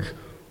of work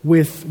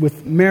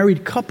with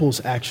married couples,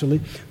 actually.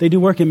 They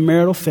do work in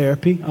marital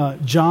therapy,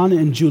 John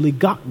and Julie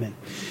Gottman.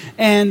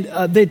 And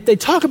they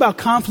talk about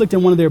conflict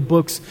in one of their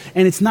books,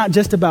 and it's not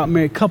just about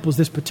married couples,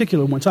 this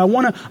particular one. So I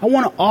want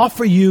to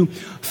offer you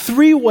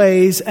 3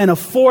 ways and a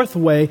 4th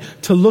way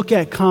to look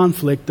at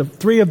conflict, the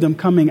 3 of them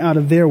coming out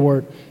of their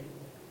work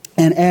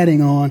and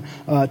adding on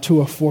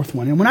to a 4th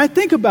one. And when I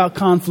think about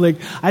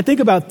conflict, I think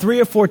about 3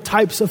 or 4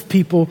 types of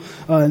people.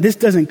 This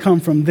doesn't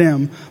come from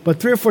them, but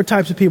 3 or 4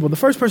 types of people. The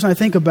first person I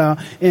think about,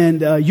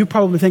 and you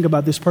probably think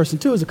about this person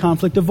too, is a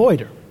conflict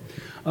avoider.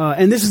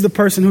 And this is the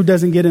person who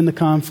doesn't get into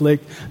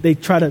conflict. They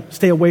try to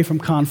stay away from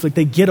conflict.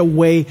 They get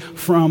away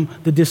from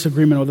the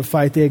disagreement or the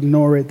fight. They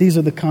ignore it. These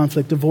are the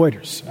conflict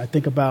avoiders. I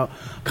think about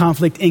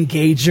conflict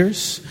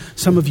engagers.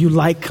 Some of you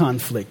like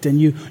conflict, and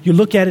you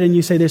look at it and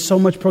you say, there's so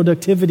much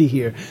productivity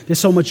here.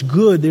 There's so much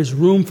good. There's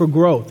room for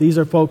growth. These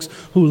are folks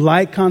who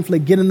like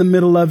conflict, get in the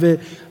middle of it,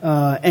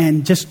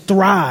 and just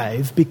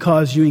thrive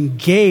because you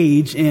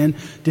engage in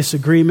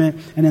disagreement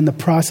and in the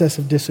process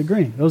of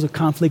disagreeing. Those are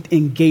conflict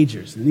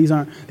engagers. And these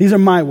are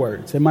my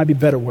words. There might be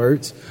better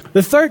words.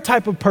 The third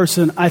type of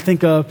person I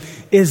think of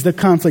is the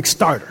conflict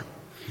starter.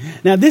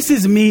 Now, this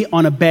is me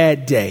on a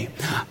bad day.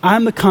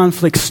 I'm the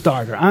conflict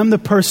starter. I'm the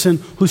person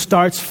who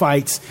starts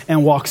fights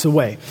and walks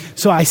away.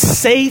 So I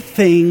say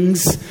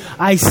things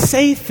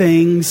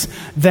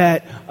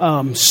that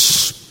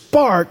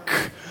spark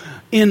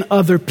in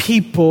other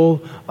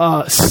people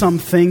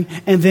something,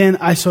 and then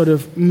I sort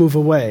of move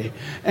away.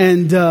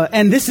 And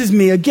this is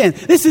me again.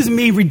 This is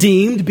me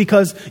redeemed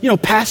because,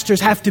 pastors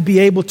have to be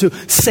able to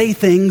say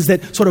things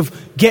that sort of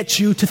get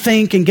you to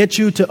think and get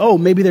you to,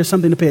 maybe there's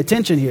something to pay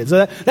attention here.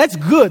 So that's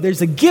good.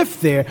 There's a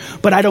gift there,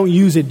 but I don't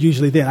use it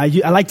usually then.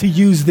 I like to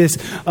use this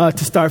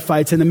to start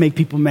fights and to make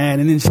people mad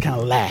and then just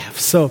kind of laugh.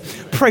 So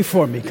pray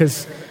for me.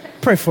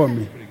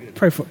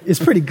 It's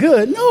pretty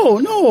good. No.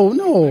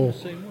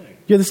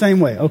 You're the same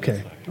way.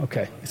 Okay.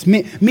 It's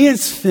me and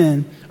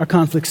Sven are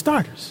conflict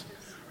starters,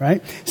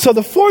 right? So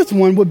the 4th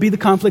one would be the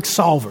conflict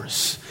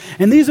solvers.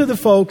 And these are the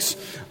folks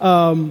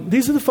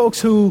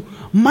who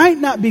might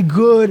not be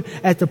good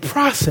at the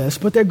process,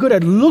 but they're good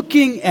at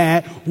looking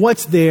at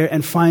what's there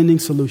and finding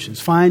solutions,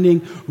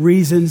 finding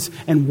reasons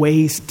and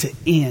ways to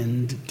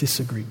end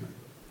disagreement.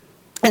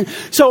 And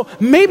so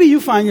maybe you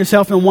find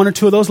yourself in one or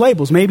 2 of those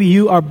labels. Maybe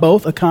you are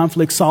both a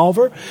conflict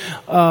solver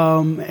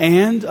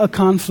and a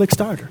conflict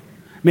starter.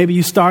 Maybe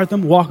you start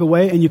them, walk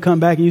away, and you come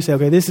back and you say,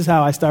 okay, this is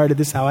how I started,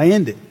 this is how I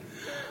ended.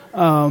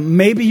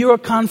 Maybe you're a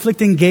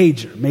conflict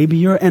engager. Maybe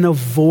you're an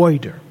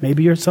avoider.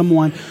 Maybe you're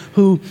someone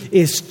who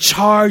is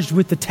charged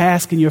with the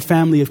task in your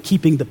family of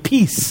keeping the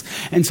peace.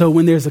 And so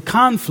when there's a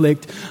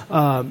conflict,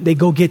 they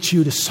go get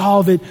you to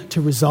solve it,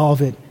 to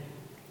resolve it.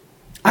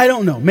 I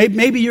don't know.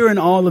 Maybe you're in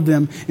all of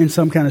them in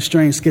some kind of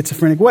strange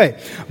schizophrenic way.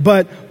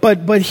 But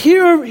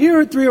here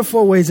are 3 or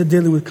 4 ways of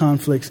dealing with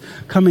conflicts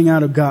coming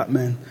out of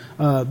Gottman,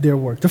 their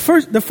work. The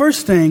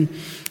first thing,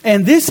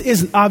 and this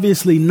is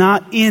obviously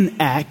not in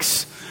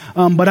Acts,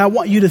 but I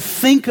want you to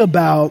think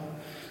about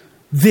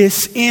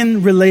this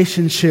in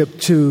relationship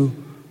to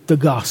the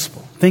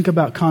gospel. Think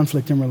about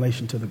conflict in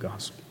relation to the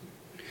gospel.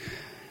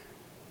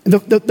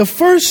 The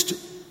first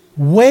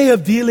way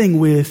of dealing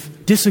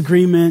with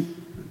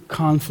disagreement,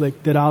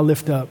 conflict that I'll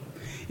lift up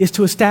is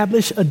to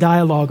establish a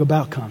dialogue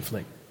about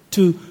conflict,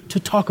 to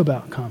talk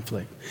about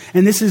conflict.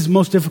 And this is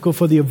most difficult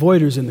for the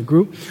avoiders in the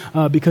group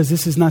because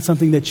this is not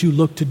something that you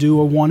look to do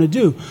or want to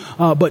do.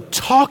 But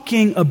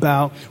talking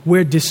about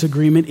where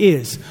disagreement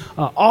is.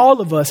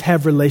 All of us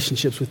have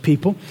relationships with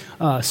people.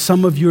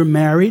 Some of you are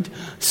married.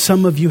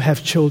 Some of you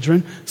have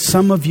children.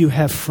 Some of you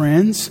have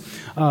friends.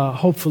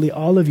 Hopefully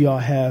all of y'all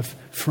have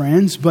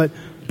friends. But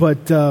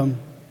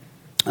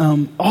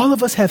all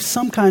of us have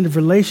some kind of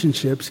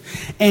relationships,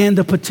 and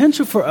the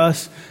potential for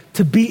us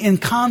to be in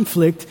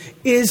conflict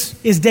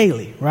is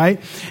daily, right?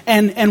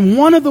 And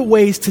one of the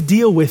ways to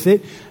deal with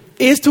it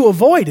is to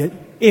avoid it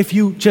if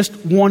you just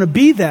want to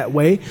be that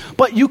way,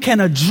 but you can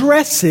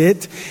address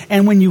it,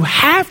 and when you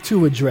have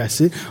to address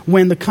it,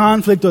 when the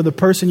conflict or the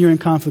person you're in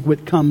conflict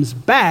with comes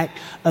back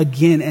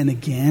again and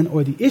again,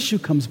 or the issue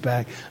comes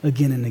back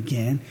again and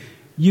again,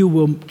 you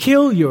will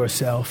kill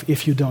yourself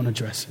if you don't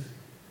address it.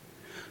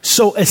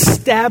 So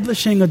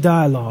establishing a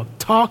dialogue,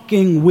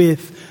 talking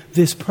with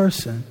this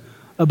person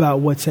about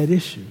what's at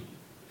issue.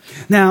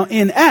 Now,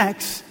 in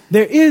Acts,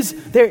 there is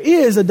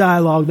a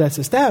dialogue that's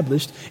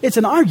established. It's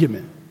an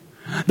argument.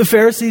 The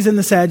Pharisees and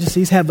the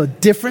Sadducees have a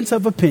difference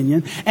of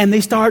opinion, and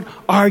they start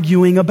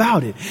arguing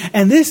about it.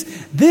 And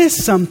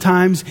this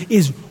sometimes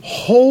is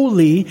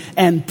holy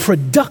and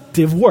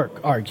productive work,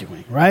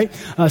 arguing, right?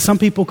 Some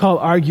people call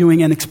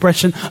arguing an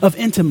expression of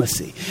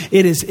intimacy.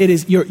 It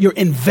is you're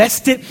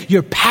invested,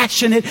 you're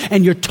passionate,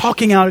 and you're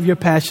talking out of your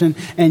passion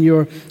and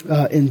your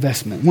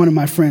investment. One of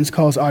my friends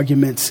calls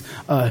arguments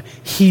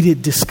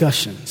heated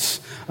discussions.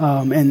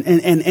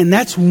 And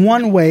that's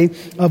one way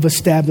of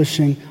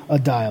establishing a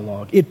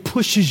dialogue. It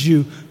pushes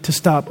you to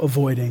stop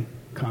avoiding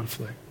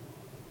conflict.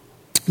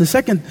 The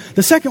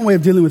second way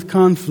of dealing with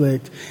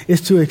conflict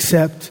is to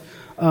accept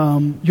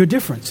your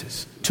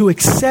differences, to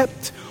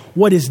accept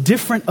what is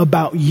different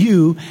about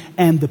you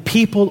and the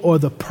people or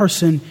the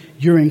person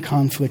you're in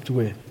conflict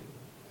with.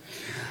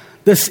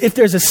 If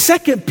there's a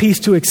second piece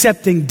to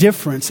accepting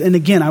difference, and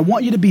again, I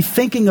want you to be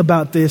thinking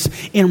about this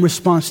in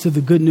response to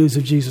the good news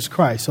of Jesus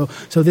Christ.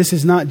 So this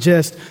is not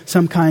just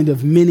some kind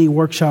of mini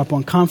workshop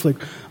on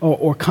conflict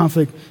or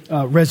conflict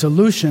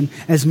resolution,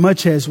 as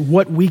much as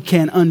what we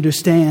can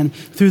understand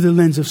through the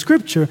lens of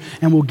Scripture,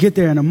 and we'll get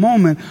there in a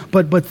moment.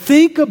 But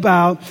think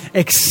about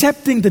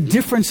accepting the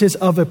differences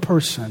of a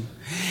person.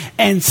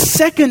 And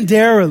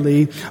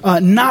secondarily,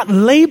 not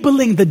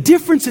labeling the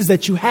differences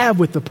that you have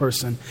with the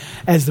person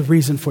as the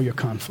reason for your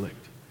conflict.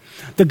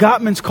 The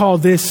Gottmans call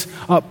this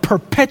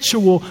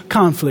perpetual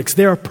conflicts.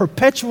 There are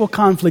perpetual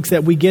conflicts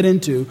that we get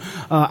into.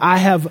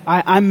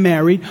 I'm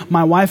married.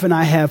 My wife and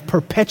I have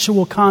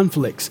perpetual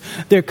conflicts.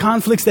 They're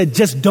conflicts that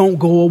just don't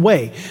go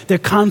away. They're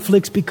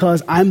conflicts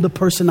because I'm the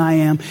person I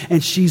am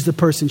and she's the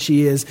person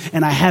she is,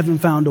 and I haven't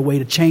found a way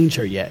to change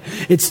her yet.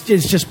 It's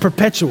just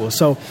perpetual.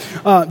 So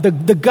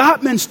the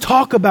Gottmans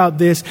talk about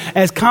this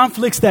as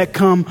conflicts that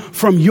come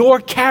from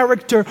your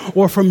character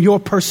or from your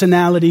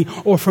personality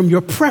or from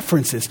your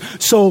preferences.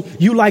 So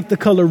you like the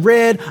color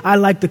red, I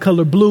like the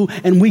color blue,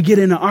 and we get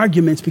into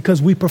arguments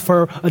because we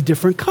prefer a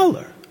different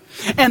color.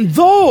 And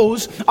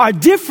those are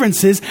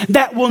differences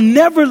that will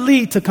never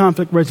lead to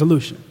conflict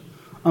resolution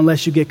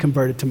unless you get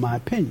converted to my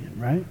opinion,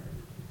 right?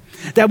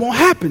 That won't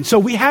happen. So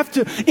we have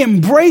to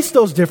embrace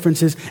those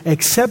differences,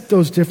 accept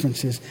those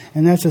differences.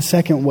 And that's a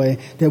second way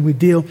that we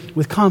deal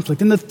with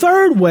conflict. And the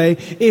third way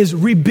is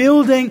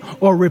rebuilding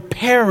or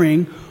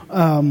repairing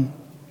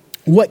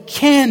what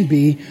can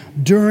be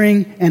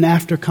during and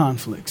after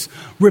conflicts.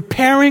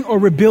 Repairing or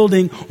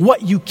rebuilding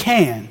what you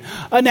can.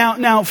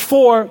 Now,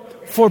 for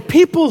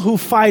people who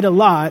fight a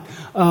lot,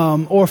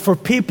 or for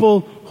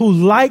people who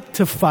like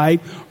to fight,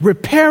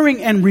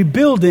 repairing and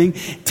rebuilding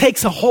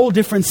takes a whole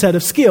different set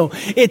of skill.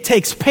 It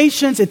takes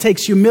patience, it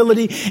takes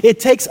humility, it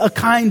takes a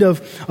kind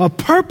of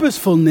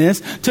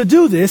purposefulness to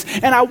do this.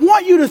 And I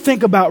want you to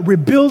think about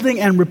rebuilding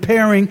and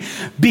repairing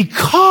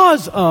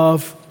because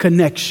of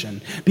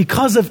connection,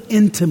 because of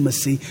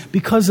intimacy,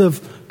 because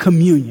of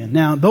communion.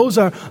 Now,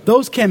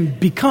 those can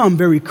become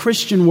very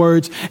Christian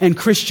words and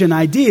Christian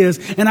ideas,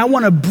 and I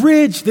want to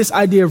bridge this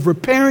idea of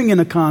repairing in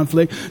a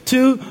conflict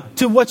to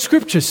what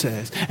Scripture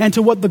says and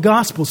to what the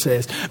gospel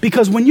says.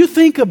 Because when you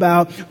think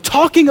about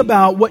talking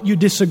about what you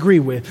disagree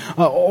with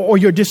or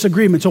your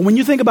disagreements, or when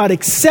you think about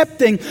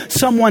accepting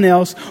someone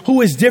else who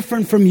is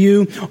different from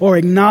you, or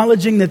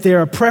acknowledging that there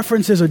are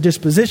preferences or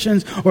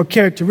dispositions or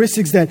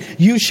characteristics that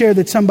you share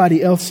that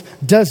somebody else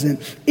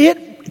doesn't,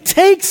 it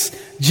takes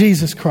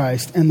Jesus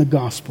Christ and the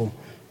gospel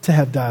to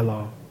have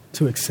dialogue,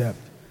 to accept,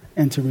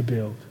 and to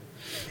rebuild.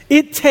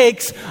 It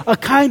takes a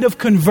kind of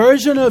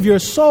conversion of your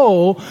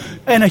soul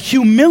and a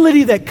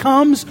humility that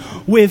comes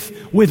with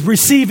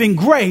receiving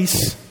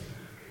grace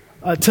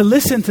to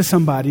listen to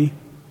somebody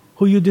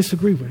who you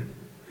disagree with.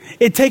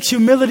 It takes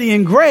humility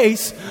and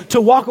grace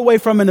to walk away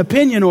from an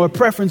opinion or a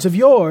preference of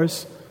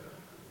yours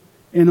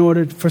in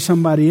order for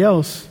somebody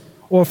else,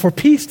 or for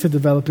peace to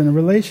develop in a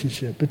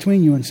relationship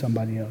between you and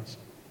somebody else.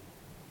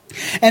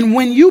 And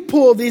when you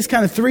pull these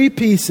kind of three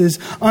pieces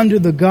under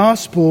the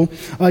gospel,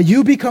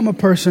 you become a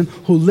person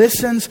who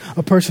listens,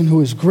 a person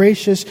who is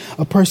gracious,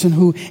 a person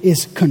who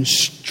is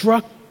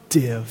constructive.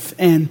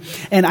 And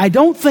I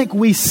don't think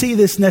we see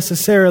this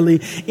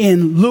necessarily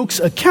in Luke's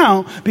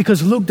account,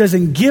 because Luke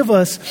doesn't give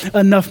us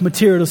enough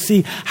material to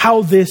see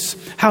how this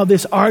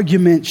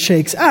argument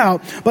shakes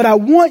out. But I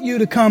want you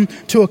to come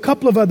to a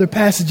couple of other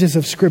passages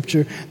of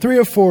Scripture, 3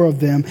 or 4 of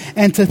them,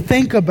 and to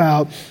think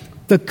about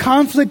the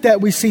conflict that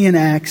we see in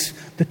Acts,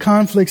 the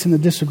conflicts and the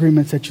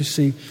disagreements that you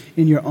see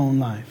in your own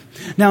life.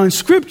 Now, in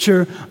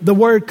Scripture, the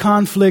word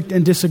conflict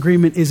and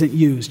disagreement isn't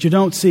used. You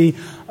don't see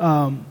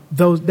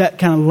that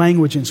kind of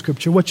language in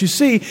Scripture. What you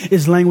see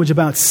is language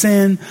about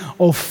sin,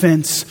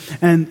 offense,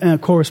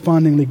 and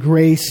correspondingly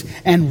grace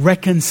and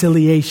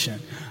reconciliation,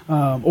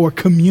 or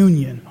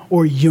communion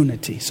or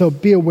unity. So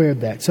be aware of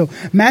that. So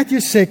Matthew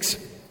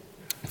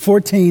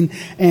 6:14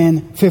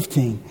 and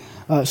 15.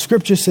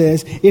 Scripture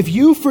says, if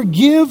you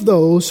forgive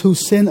those who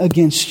sin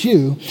against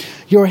you,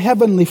 your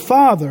heavenly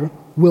Father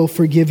will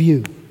forgive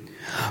you.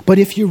 But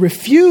if you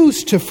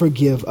refuse to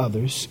forgive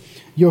others,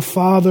 your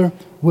Father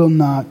will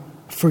not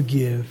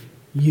forgive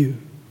you.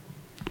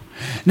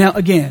 Now,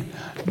 again,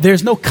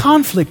 there's no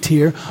conflict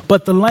here,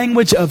 but the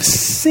language of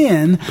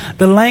sin,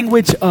 the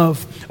language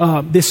of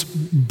this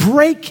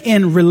break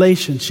in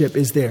relationship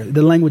is there,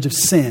 the language of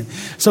sin.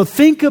 So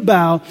think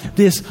about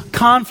this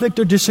conflict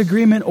or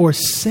disagreement or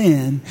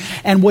sin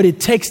and what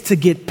it takes to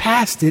get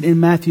past it in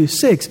Matthew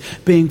 6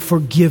 being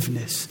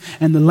forgiveness.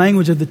 And the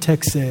language of the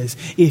text says,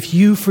 if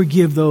you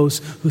forgive those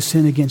who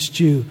sin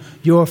against you,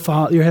 your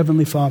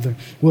heavenly Father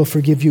will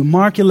forgive you.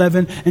 Mark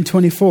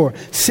 11:24,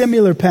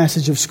 similar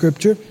passage of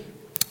Scripture,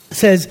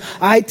 says,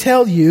 I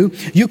tell you,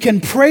 you can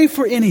pray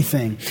for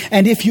anything,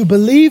 and if you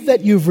believe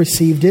that you've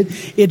received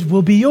it, it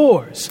will be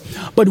yours.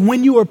 But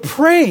when you are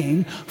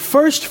praying,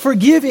 first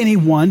forgive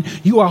anyone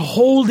you are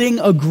holding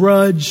a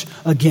grudge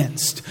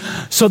against,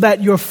 so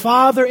that your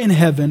Father in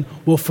heaven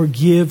will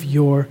forgive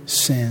your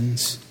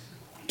sins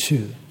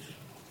too.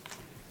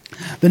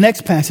 The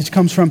next passage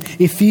comes from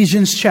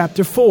Ephesians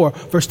chapter 4,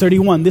 verse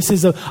 31. This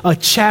is a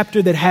chapter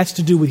that has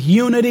to do with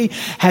unity,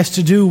 has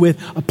to do with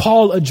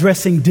Paul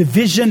addressing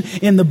division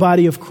in the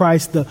body of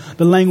Christ. The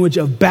language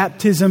of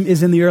baptism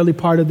is in the early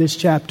part of this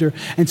chapter.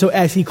 And so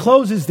as he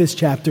closes this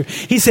chapter,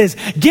 he says,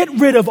 get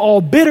rid of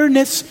all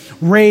bitterness,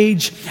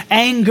 rage,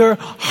 anger,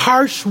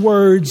 harsh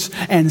words,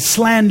 and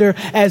slander,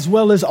 as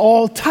well as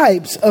all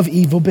types of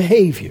evil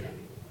behavior.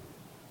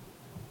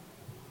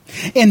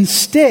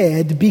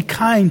 Instead, be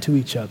kind to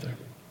each other,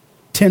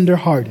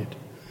 tender-hearted,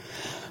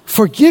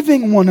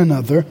 forgiving one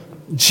another,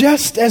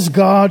 just as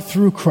God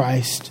through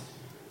Christ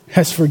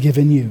has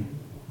forgiven you.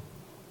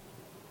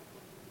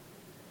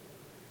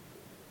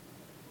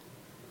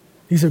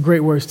 These are great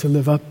words to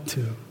live up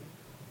to.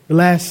 The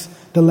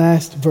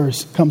last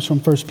verse comes from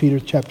 1 Peter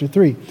chapter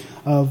 3,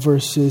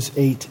 verses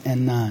 8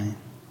 and 9.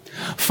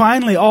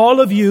 Finally, all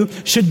of you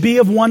should be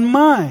of one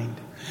mind.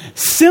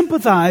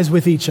 Sympathize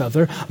with each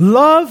other.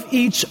 Love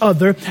each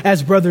other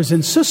as brothers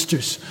and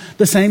sisters.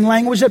 The same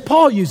language that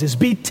Paul uses.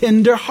 Be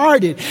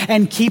tender-hearted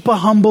and keep a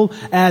humble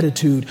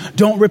attitude.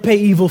 Don't repay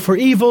evil for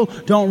evil.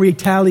 Don't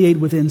retaliate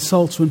with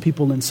insults when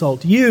people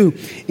insult you.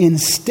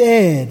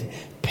 Instead,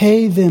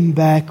 pay them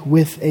back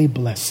with a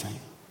blessing.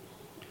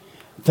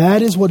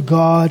 That is what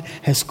God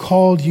has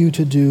called you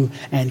to do,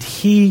 and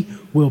He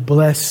will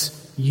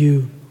bless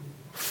you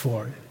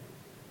for it.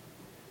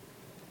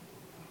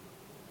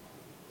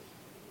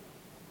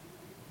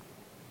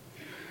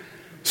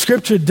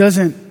 Scripture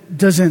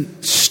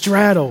doesn't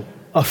straddle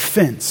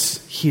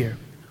offense here.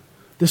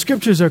 The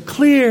Scriptures are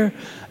clear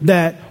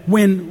that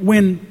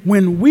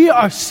when we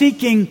are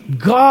seeking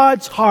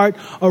God's heart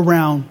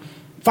around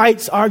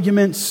fights,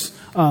 arguments,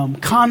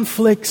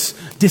 conflicts,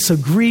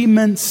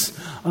 disagreements,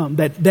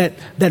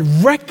 that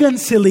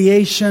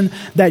reconciliation,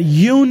 that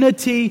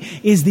unity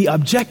is the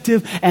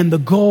objective and the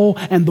goal,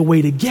 and the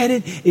way to get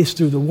it is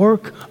through the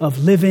work of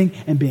living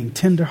and being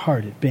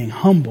tender-hearted, being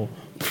humble,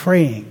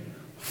 praying,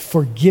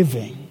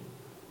 forgiving,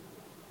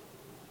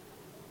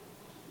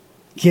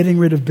 getting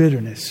rid of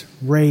bitterness,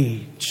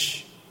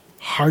 rage,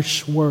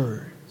 harsh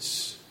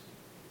words.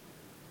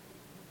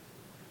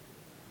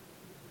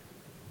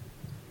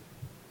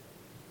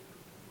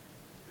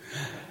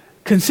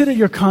 Consider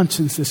your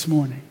conscience this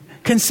morning.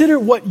 Consider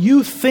what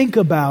you think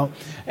about,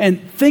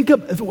 and think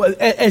of,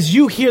 as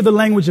you hear the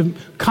language of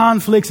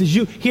conflicts, as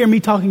you hear me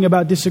talking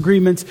about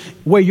disagreements,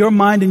 where your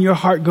mind and your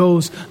heart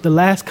goes, the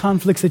last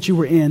conflicts that you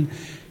were in.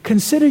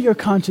 Consider your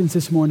conscience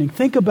this morning.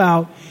 Think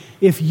about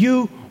if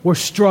you were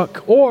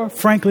struck, or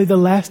frankly, the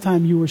last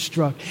time you were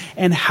struck,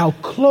 and how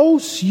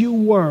close you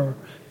were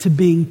to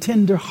being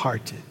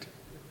tender-hearted,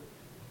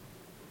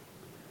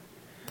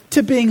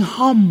 to being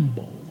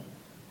humble,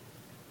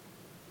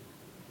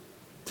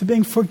 to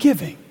being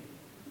forgiving.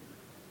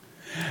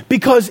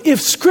 Because if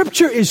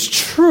Scripture is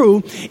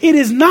true, it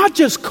is not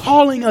just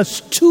calling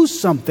us to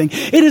something.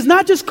 It is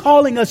not just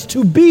calling us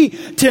to be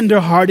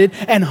tenderhearted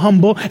and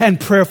humble and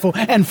prayerful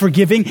and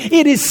forgiving.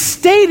 It is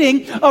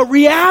stating a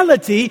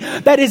reality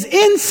that is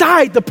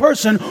inside the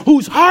person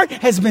whose heart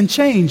has been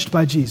changed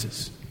by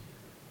Jesus,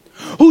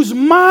 whose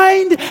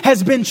mind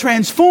has been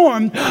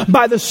transformed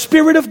by the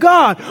Spirit of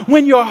God.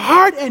 When your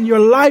heart and your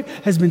life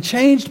has been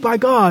changed by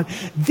God,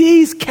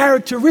 these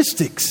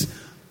characteristics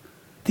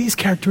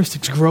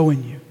grow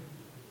in you.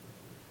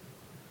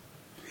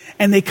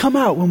 And they come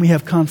out when we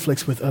have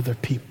conflicts with other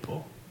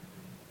people.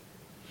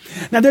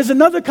 Now, there's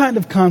another kind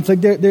of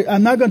conflict.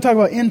 I'm not going to talk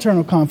about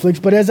internal conflicts,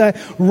 but as I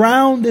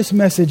round this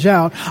message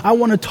out, I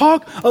want to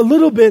talk a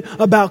little bit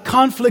about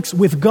conflicts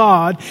with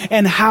God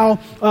and how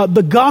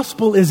the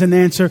gospel is an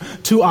answer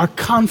to our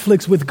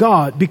conflicts with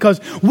God. Because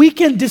we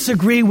can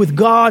disagree with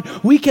God,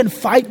 we can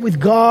fight with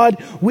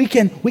God, we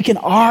can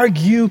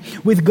argue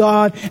with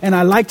God. And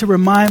I like to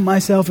remind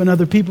myself and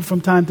other people from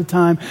time to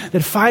time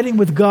that fighting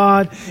with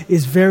God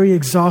is very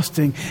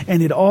exhausting,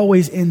 and it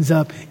always ends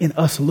up in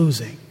us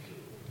losing.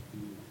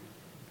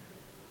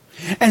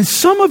 And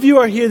some of you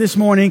are here this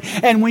morning,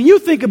 and when you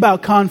think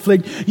about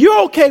conflict,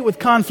 you're okay with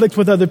conflict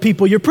with other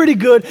people. You're pretty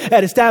good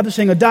at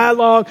establishing a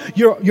dialogue.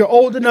 You're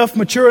old enough,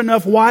 mature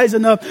enough, wise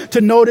enough to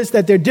notice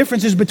that there are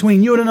differences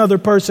between you and another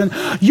person.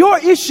 Your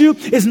issue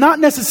is not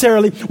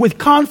necessarily with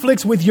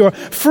conflicts with your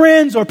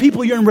friends or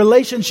people you're in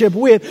relationship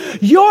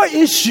with. Your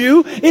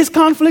issue is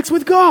conflicts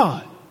with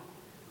God.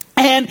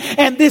 And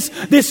this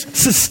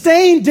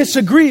sustained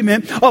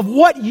disagreement of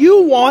what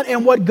you want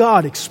and what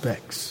God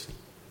expects.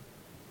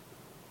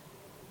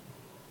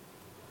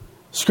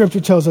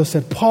 Scripture tells us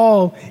that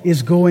Paul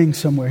is going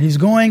somewhere. He's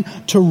going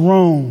to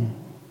Rome.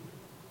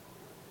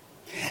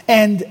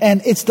 And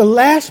it's the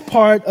last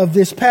part of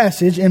this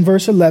passage in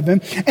verse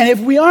 11. And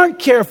if we aren't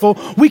careful,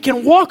 we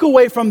can walk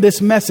away from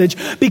this message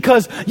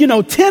because,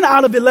 10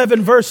 out of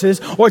 11 verses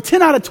or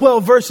 10 out of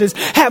 12 verses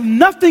have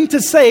nothing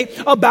to say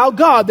about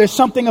God. There's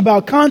something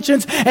about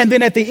conscience. And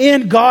then at the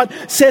end, God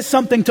says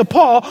something to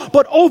Paul.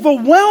 But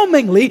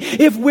overwhelmingly,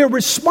 if we're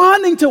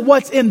responding to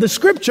what's in the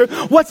Scripture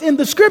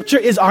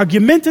is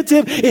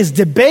argumentative, is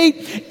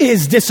debate,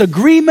 is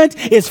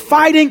disagreement, is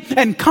fighting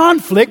and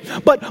conflict.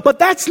 But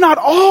that's not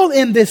all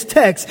in this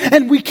text.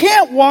 And we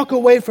can't walk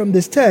away from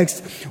this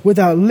text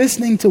without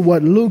listening to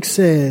what Luke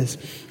says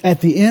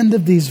at the end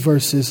of these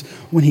verses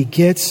when he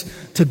gets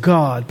to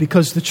God.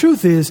 Because the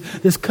truth is,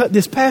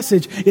 this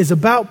passage is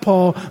about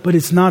Paul, but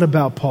it's not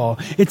about Paul.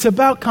 It's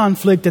about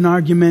conflict and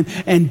argument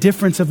and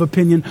difference of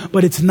opinion,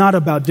 but it's not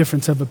about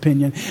difference of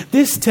opinion.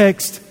 This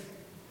text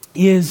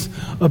is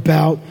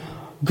about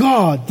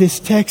God. This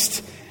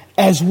text,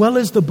 as well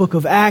as the book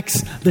of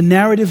Acts, the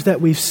narratives that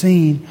we've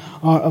seen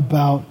are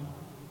about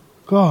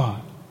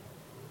God.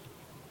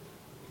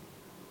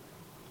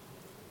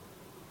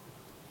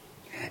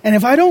 And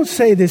if I don't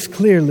say this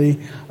clearly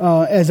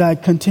as I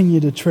continue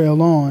to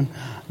trail on,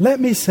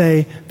 let me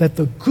say that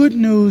the good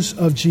news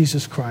of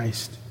Jesus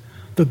Christ,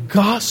 the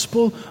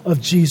gospel of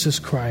Jesus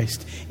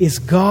Christ, is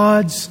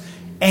God's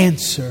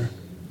answer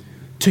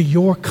to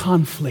your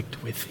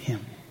conflict with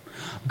Him.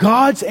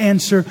 God's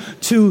answer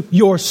to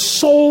your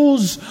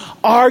soul's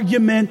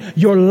argument,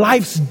 your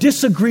life's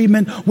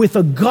disagreement with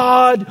a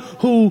God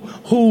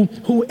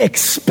who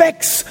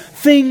expects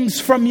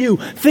things from you,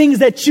 things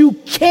that you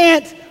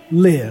can't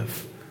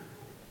live,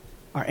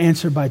 are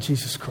answered by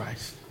Jesus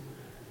Christ.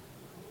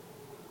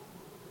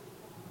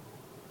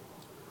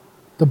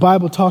 The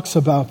Bible talks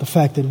about the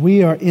fact that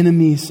we are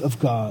enemies of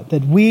God,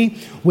 that we,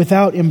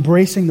 without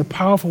embracing the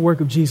powerful work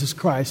of Jesus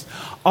Christ,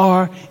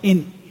 are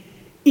in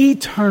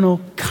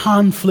eternal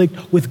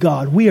conflict with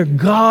God. We are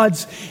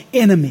God's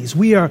enemies.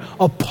 We are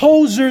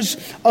opposers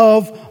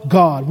of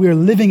God. We are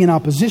living in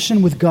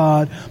opposition with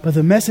God. But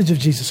the message of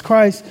Jesus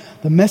Christ,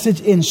 the message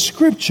in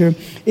Scripture,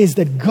 is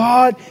that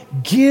God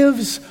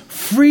gives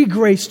free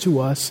grace to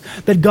us,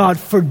 that God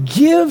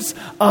forgives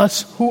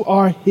us who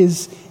are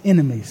His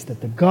enemies,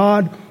 that the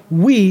God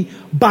we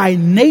by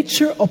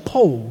nature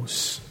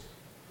oppose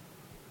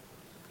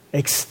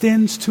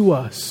extends to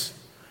us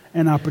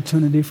an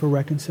opportunity for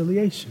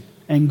reconciliation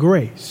and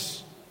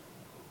grace.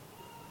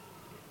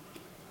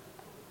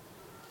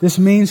 This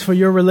means for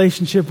your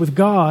relationship with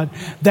God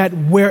that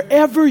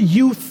wherever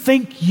you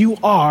think you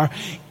are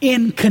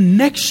in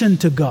connection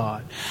to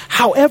God,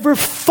 however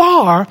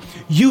far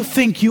you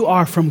think you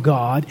are from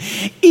God,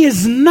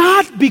 is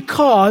not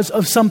because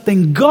of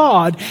something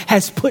God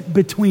has put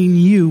between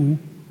you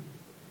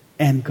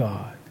and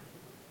God.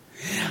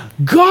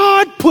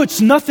 God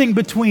puts nothing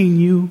between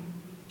you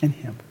and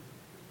Him.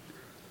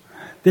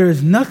 There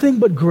is nothing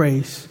but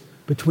grace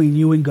between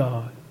you and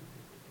God.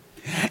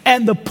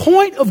 And the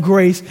point of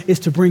grace is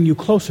to bring you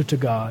closer to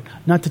God,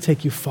 not to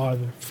take you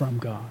farther from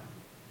God.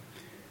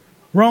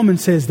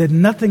 Romans says that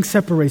nothing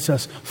separates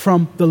us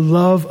from the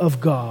love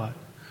of God.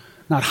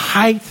 Not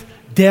height,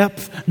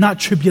 depth, not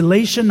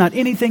tribulation, not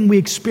anything we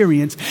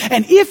experience.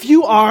 And if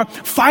you are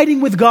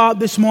fighting with God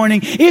this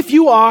morning, if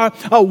you are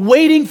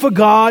waiting for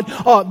God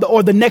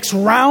or the next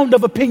round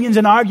of opinions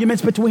and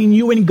arguments between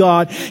you and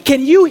God,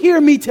 can you hear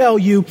me tell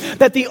you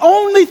that the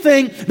only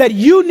thing that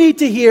you need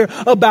to hear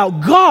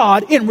about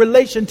God in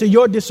relation to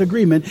your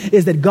disagreement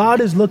is that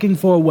God is looking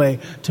for a way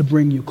to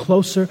bring you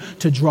closer,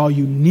 to draw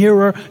you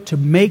nearer, to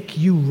make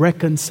you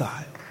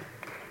reconcile.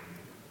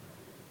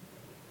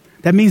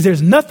 That means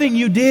there's nothing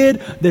you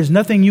did, there's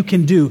nothing you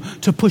can do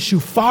to push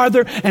you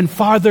farther and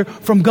farther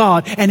from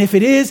God. And if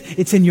it is,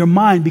 it's in your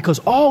mind, because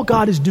all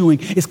God is doing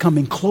is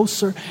coming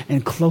closer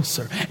and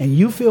closer. And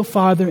you feel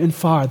farther and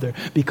farther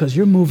because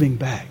you're moving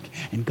back.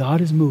 And God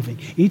is moving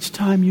each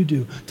time you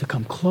do to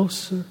come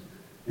closer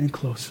and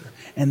closer.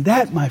 And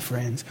that, my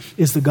friends,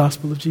 is the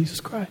gospel of Jesus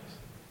Christ.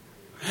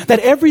 That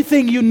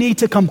everything you need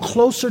to come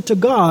closer to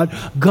God,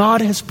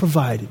 God has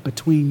provided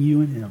between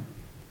you and Him.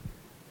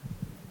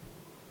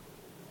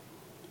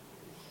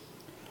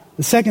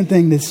 The second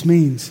thing this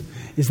means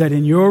is that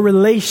in your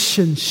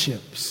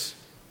relationships,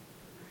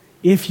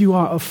 if you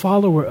are a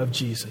follower of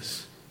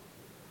Jesus,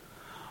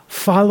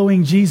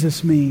 following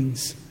Jesus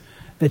means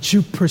that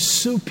you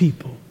pursue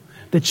people,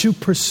 that you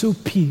pursue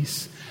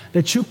peace,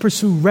 that you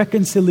pursue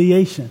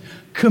reconciliation,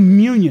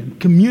 communion,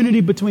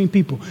 community between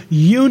people,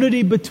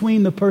 unity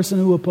between the person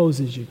who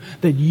opposes you,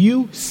 that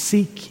you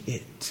seek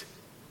it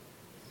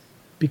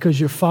because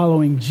you're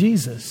following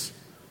Jesus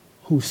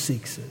who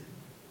seeks it.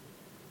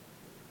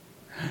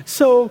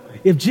 So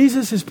if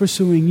Jesus is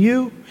pursuing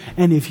you,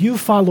 and if you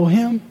follow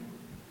Him,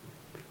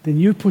 then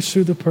you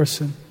pursue the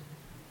person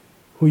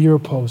who you're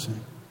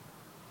opposing.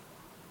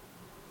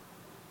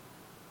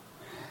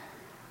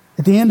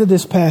 At the end of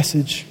this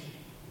passage,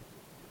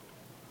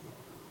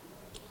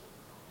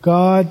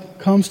 God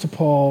comes to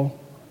Paul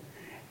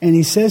and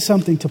He says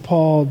something to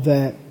Paul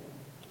that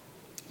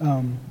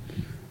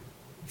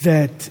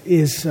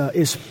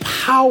is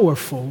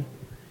powerful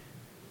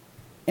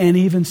and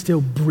even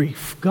still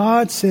brief.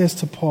 God says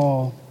to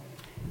Paul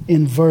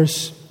in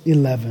verse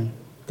 11,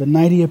 the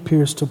night He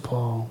appears to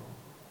Paul,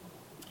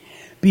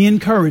 "Be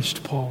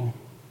encouraged, Paul.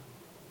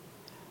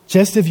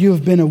 Just as you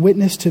have been a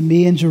witness to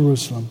me in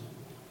Jerusalem,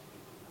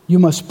 you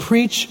must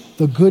preach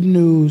the good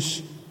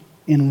news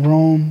in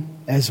Rome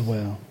as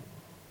well."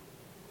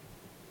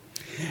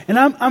 And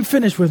I'm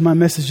finished with my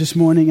message this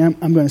morning.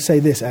 I'm going to say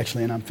this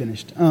actually, and I'm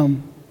finished.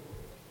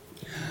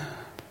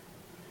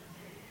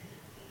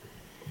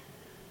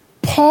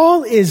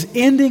 Paul is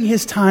ending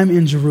his time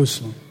in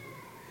Jerusalem,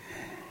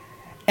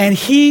 and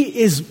he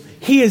is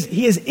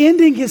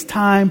ending his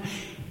time.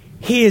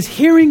 He is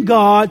hearing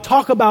God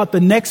talk about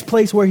the next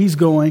place where he's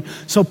going.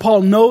 So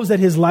Paul knows that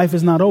his life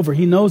is not over.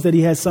 He knows that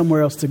he has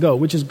somewhere else to go,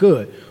 which is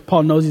good.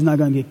 Paul knows he's not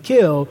going to get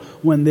killed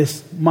when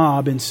this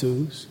mob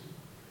ensues.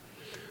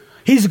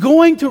 He's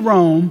going to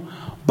Rome,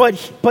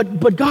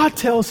 but God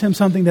tells him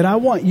something that I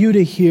want you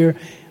to hear,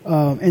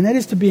 and that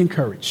is to be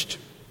encouraged.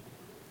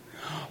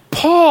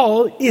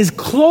 Paul is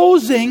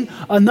closing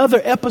another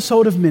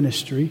episode of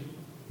ministry.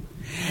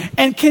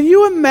 And can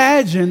you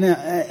imagine,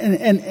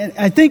 and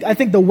I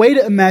think the way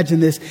to imagine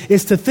this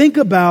is to think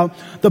about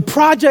the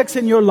projects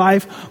in your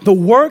life, the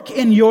work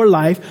in your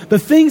life, the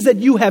things that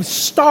you have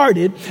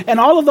started, and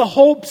all of the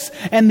hopes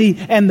and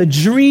the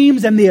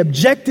dreams and the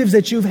objectives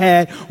that you've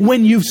had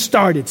when you've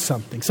started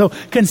something. So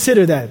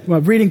consider that.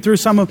 Well, reading through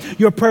some of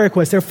your prayer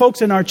requests, there are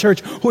folks in our church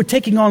who are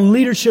taking on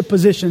leadership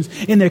positions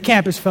in their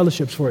campus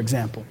fellowships, for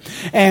example,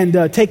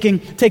 and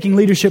taking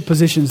leadership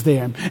positions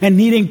there, and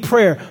needing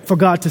prayer for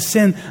God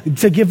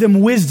to give them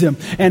wisdom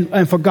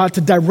and for God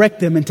to direct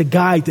them and to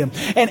guide them.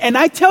 And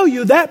I tell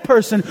you, that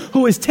person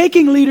who is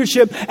taking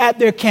leadership at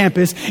their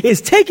campus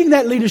is taking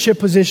that leadership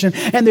position,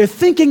 and they're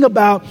thinking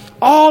about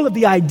all of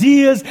the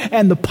ideas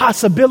and the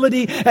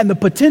possibility and the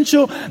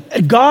potential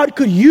God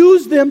could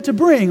use them to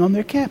bring on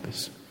their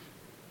campus.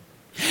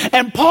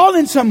 And Paul,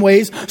 in some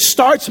ways,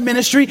 starts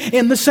ministry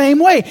in the same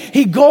way.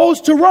 He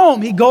goes to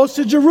Rome, he goes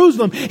to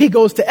Jerusalem, he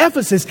goes to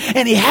Ephesus,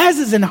 and he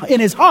has in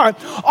his heart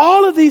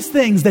all of these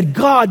things that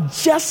God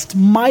just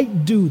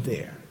might do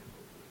there.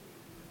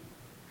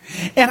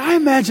 And I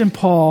imagine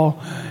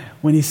Paul,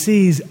 when he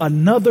sees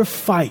another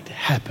fight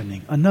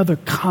happening, another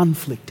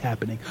conflict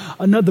happening,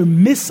 another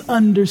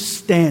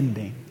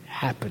misunderstanding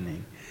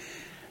happening,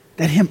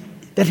 that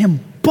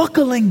him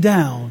buckling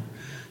down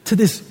to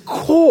this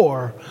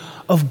core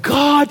of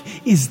God,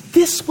 is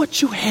this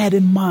what you had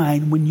in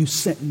mind when you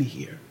sent me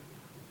here?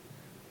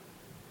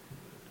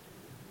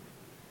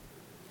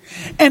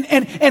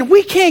 And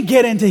we can't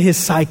get into his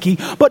psyche,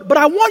 but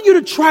I want you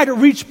to try to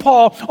reach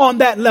Paul on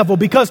that level,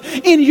 because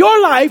in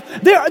your life,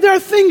 there are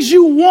things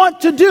you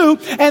want to do,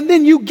 and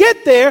then you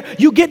get there,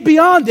 you get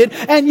beyond it,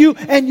 and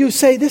you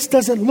say, this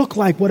doesn't look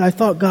like what I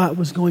thought God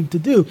was going to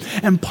do.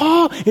 And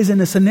Paul is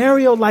in a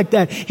scenario like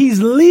that.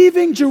 He's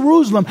leaving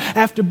Jerusalem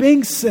after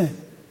being sent.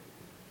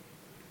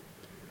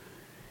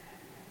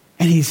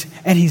 And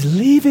he's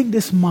leaving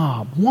this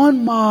mob,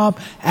 one mob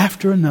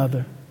after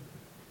another,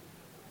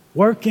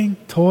 working,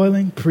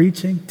 toiling,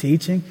 preaching,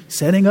 teaching,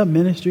 setting up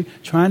ministry,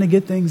 trying to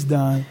get things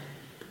done.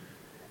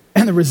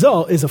 And the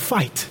result is a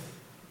fight.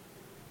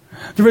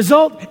 The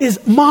result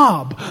is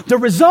mob. The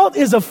result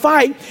is a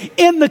fight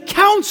in the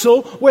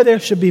council where there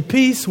should be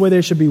peace, where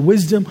there should be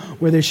wisdom,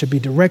 where there should be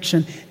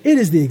direction. It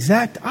is the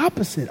exact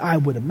opposite, I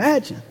would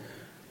imagine,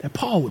 that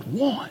Paul would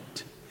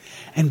want.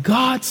 And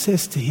God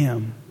says to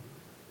him,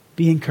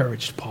 be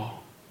encouraged,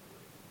 Paul.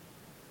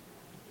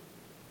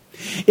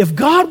 If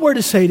God were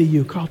to say to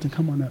you, Carlton,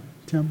 come on up.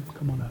 Tim,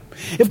 come on up.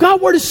 If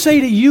God were to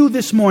say to you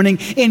this morning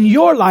in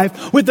your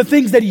life, with the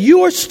things that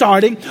you are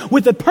starting,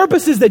 with the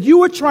purposes that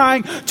you are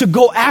trying to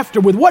go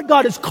after, with what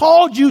God has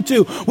called you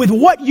to, with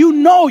what you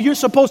know you're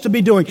supposed to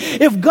be doing,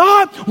 if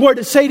God were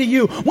to say to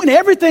you, when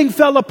everything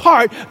fell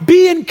apart,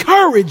 be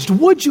encouraged,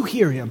 would you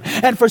hear him?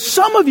 And for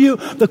some of you,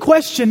 the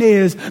question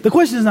is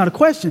not a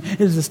question,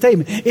 it is a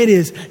statement. It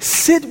is,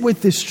 sit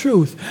with this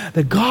truth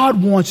that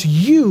God wants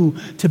you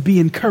to be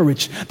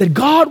encouraged, that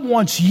God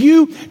wants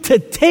you to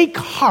take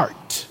heart.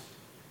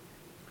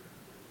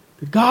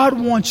 God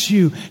wants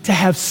you to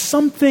have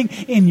something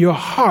in your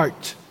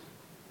heart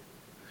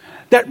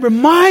that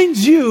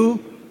reminds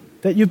you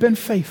that you've been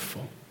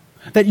faithful,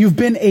 that you've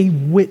been a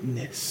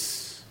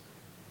witness.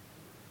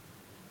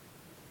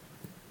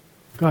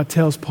 God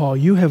tells Paul,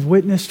 you have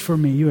witnessed for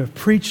me, you have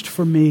preached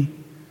for me,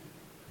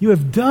 you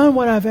have done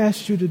what I've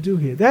asked you to do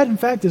here. That, in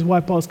fact, is why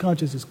Paul's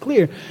conscience is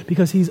clear,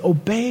 because he's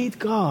obeyed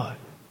God.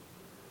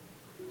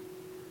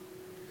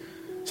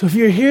 So if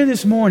you're here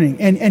this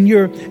morning and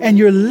you're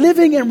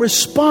living in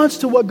response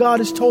to what God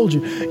has told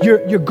you,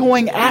 you're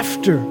going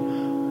after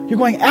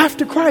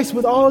Christ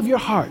with all of your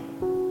heart.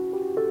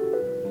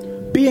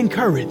 Be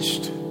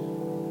encouraged.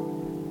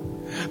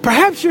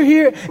 Perhaps you're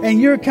here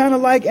and you're kind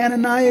of like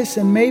Ananias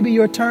and maybe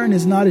your turn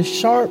is not as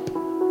sharp.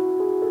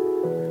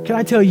 Can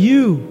I tell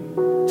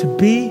you to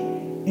be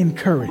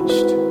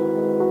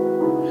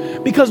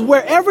encouraged? Because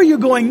wherever you're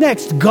going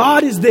next,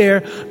 God is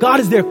there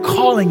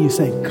calling you,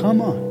 saying,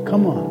 come on,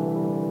 come on.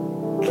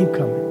 Keep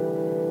coming.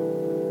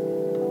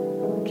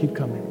 Keep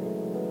coming.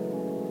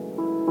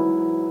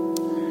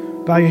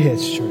 Bow your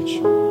heads, church.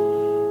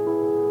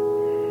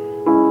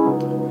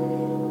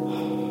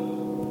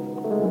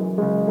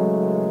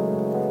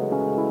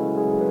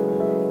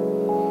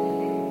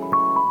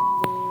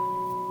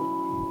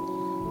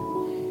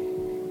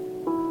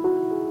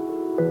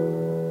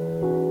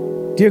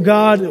 Dear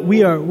God,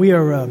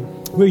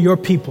 we're your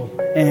people,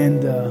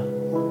 and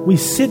we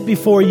sit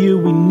before you,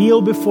 we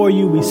kneel before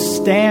you, we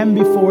stand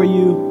before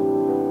you.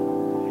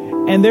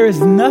 And there is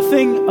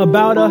nothing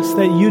about us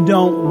that you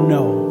don't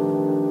know.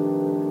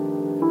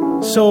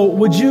 So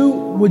would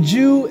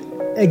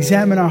you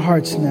examine our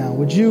hearts now?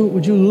 Would you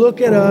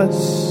look at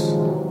us?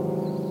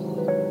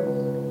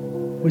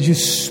 Would you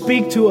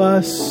speak to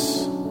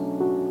us?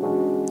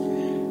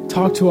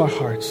 Talk to our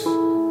hearts.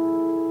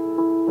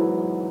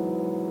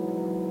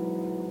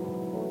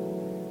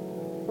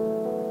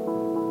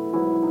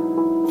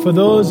 For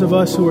those of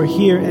us who are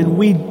here and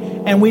we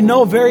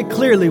know very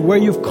clearly where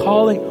you've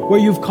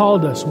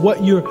called us,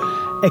 what you're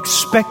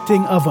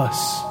expecting of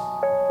us.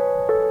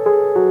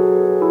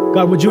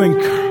 God, would you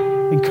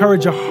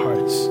encourage our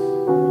hearts?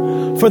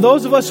 For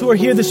those of us who are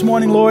here this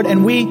morning, Lord,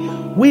 and we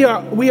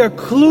are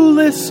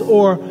clueless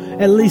or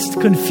at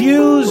least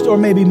confused or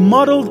maybe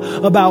muddled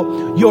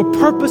about your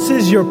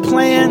purposes, your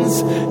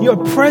plans, your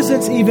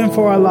presence even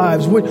for our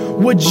lives.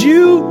 Would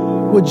you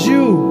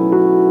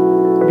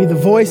be the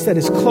voice that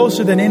is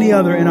closer than any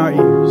other in our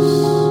ears?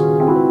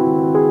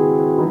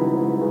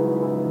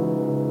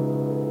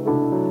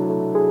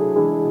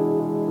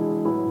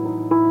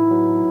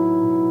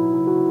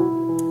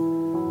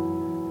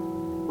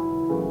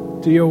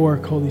 Do your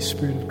work, Holy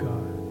Spirit of God.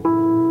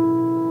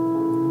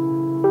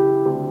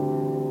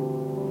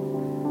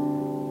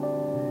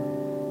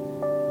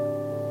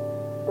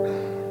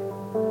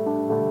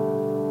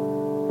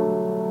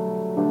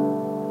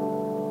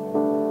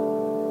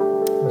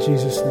 In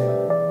Jesus' name.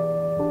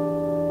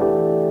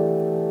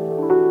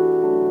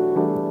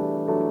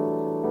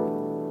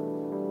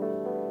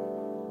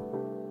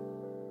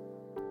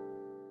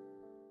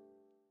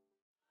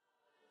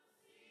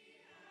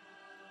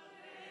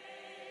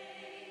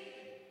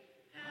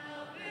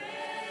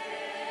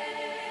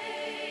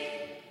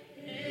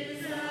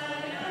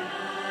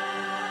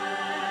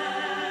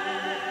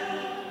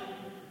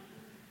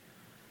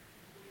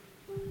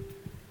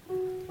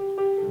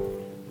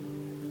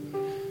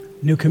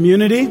 New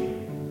community,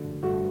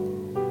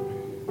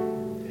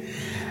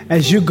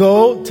 as you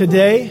go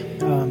today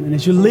and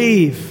as you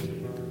leave,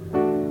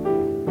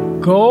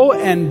 go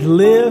and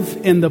live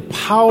in the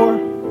power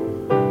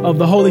of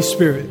the Holy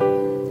Spirit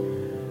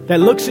that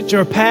looks at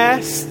your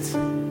past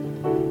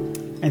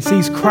and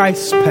sees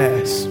Christ's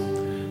past,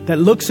 that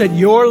looks at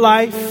your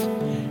life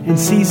and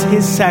sees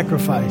his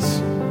sacrifice.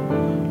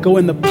 Go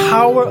in the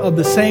power of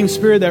the same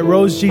Spirit that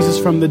rose Jesus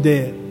from the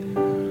dead,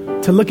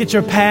 to look at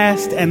your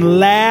past and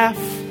laugh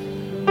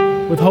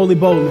with holy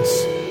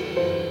boldness,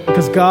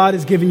 because God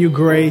has given you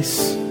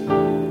grace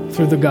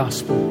through the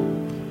gospel.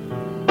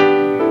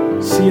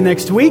 See you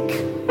next week.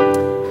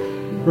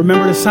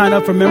 Remember to sign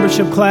up for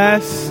membership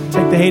class.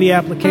 Take the Haiti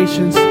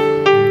applications.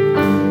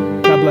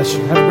 God God bless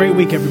you. Have a great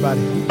week,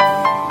 everybody.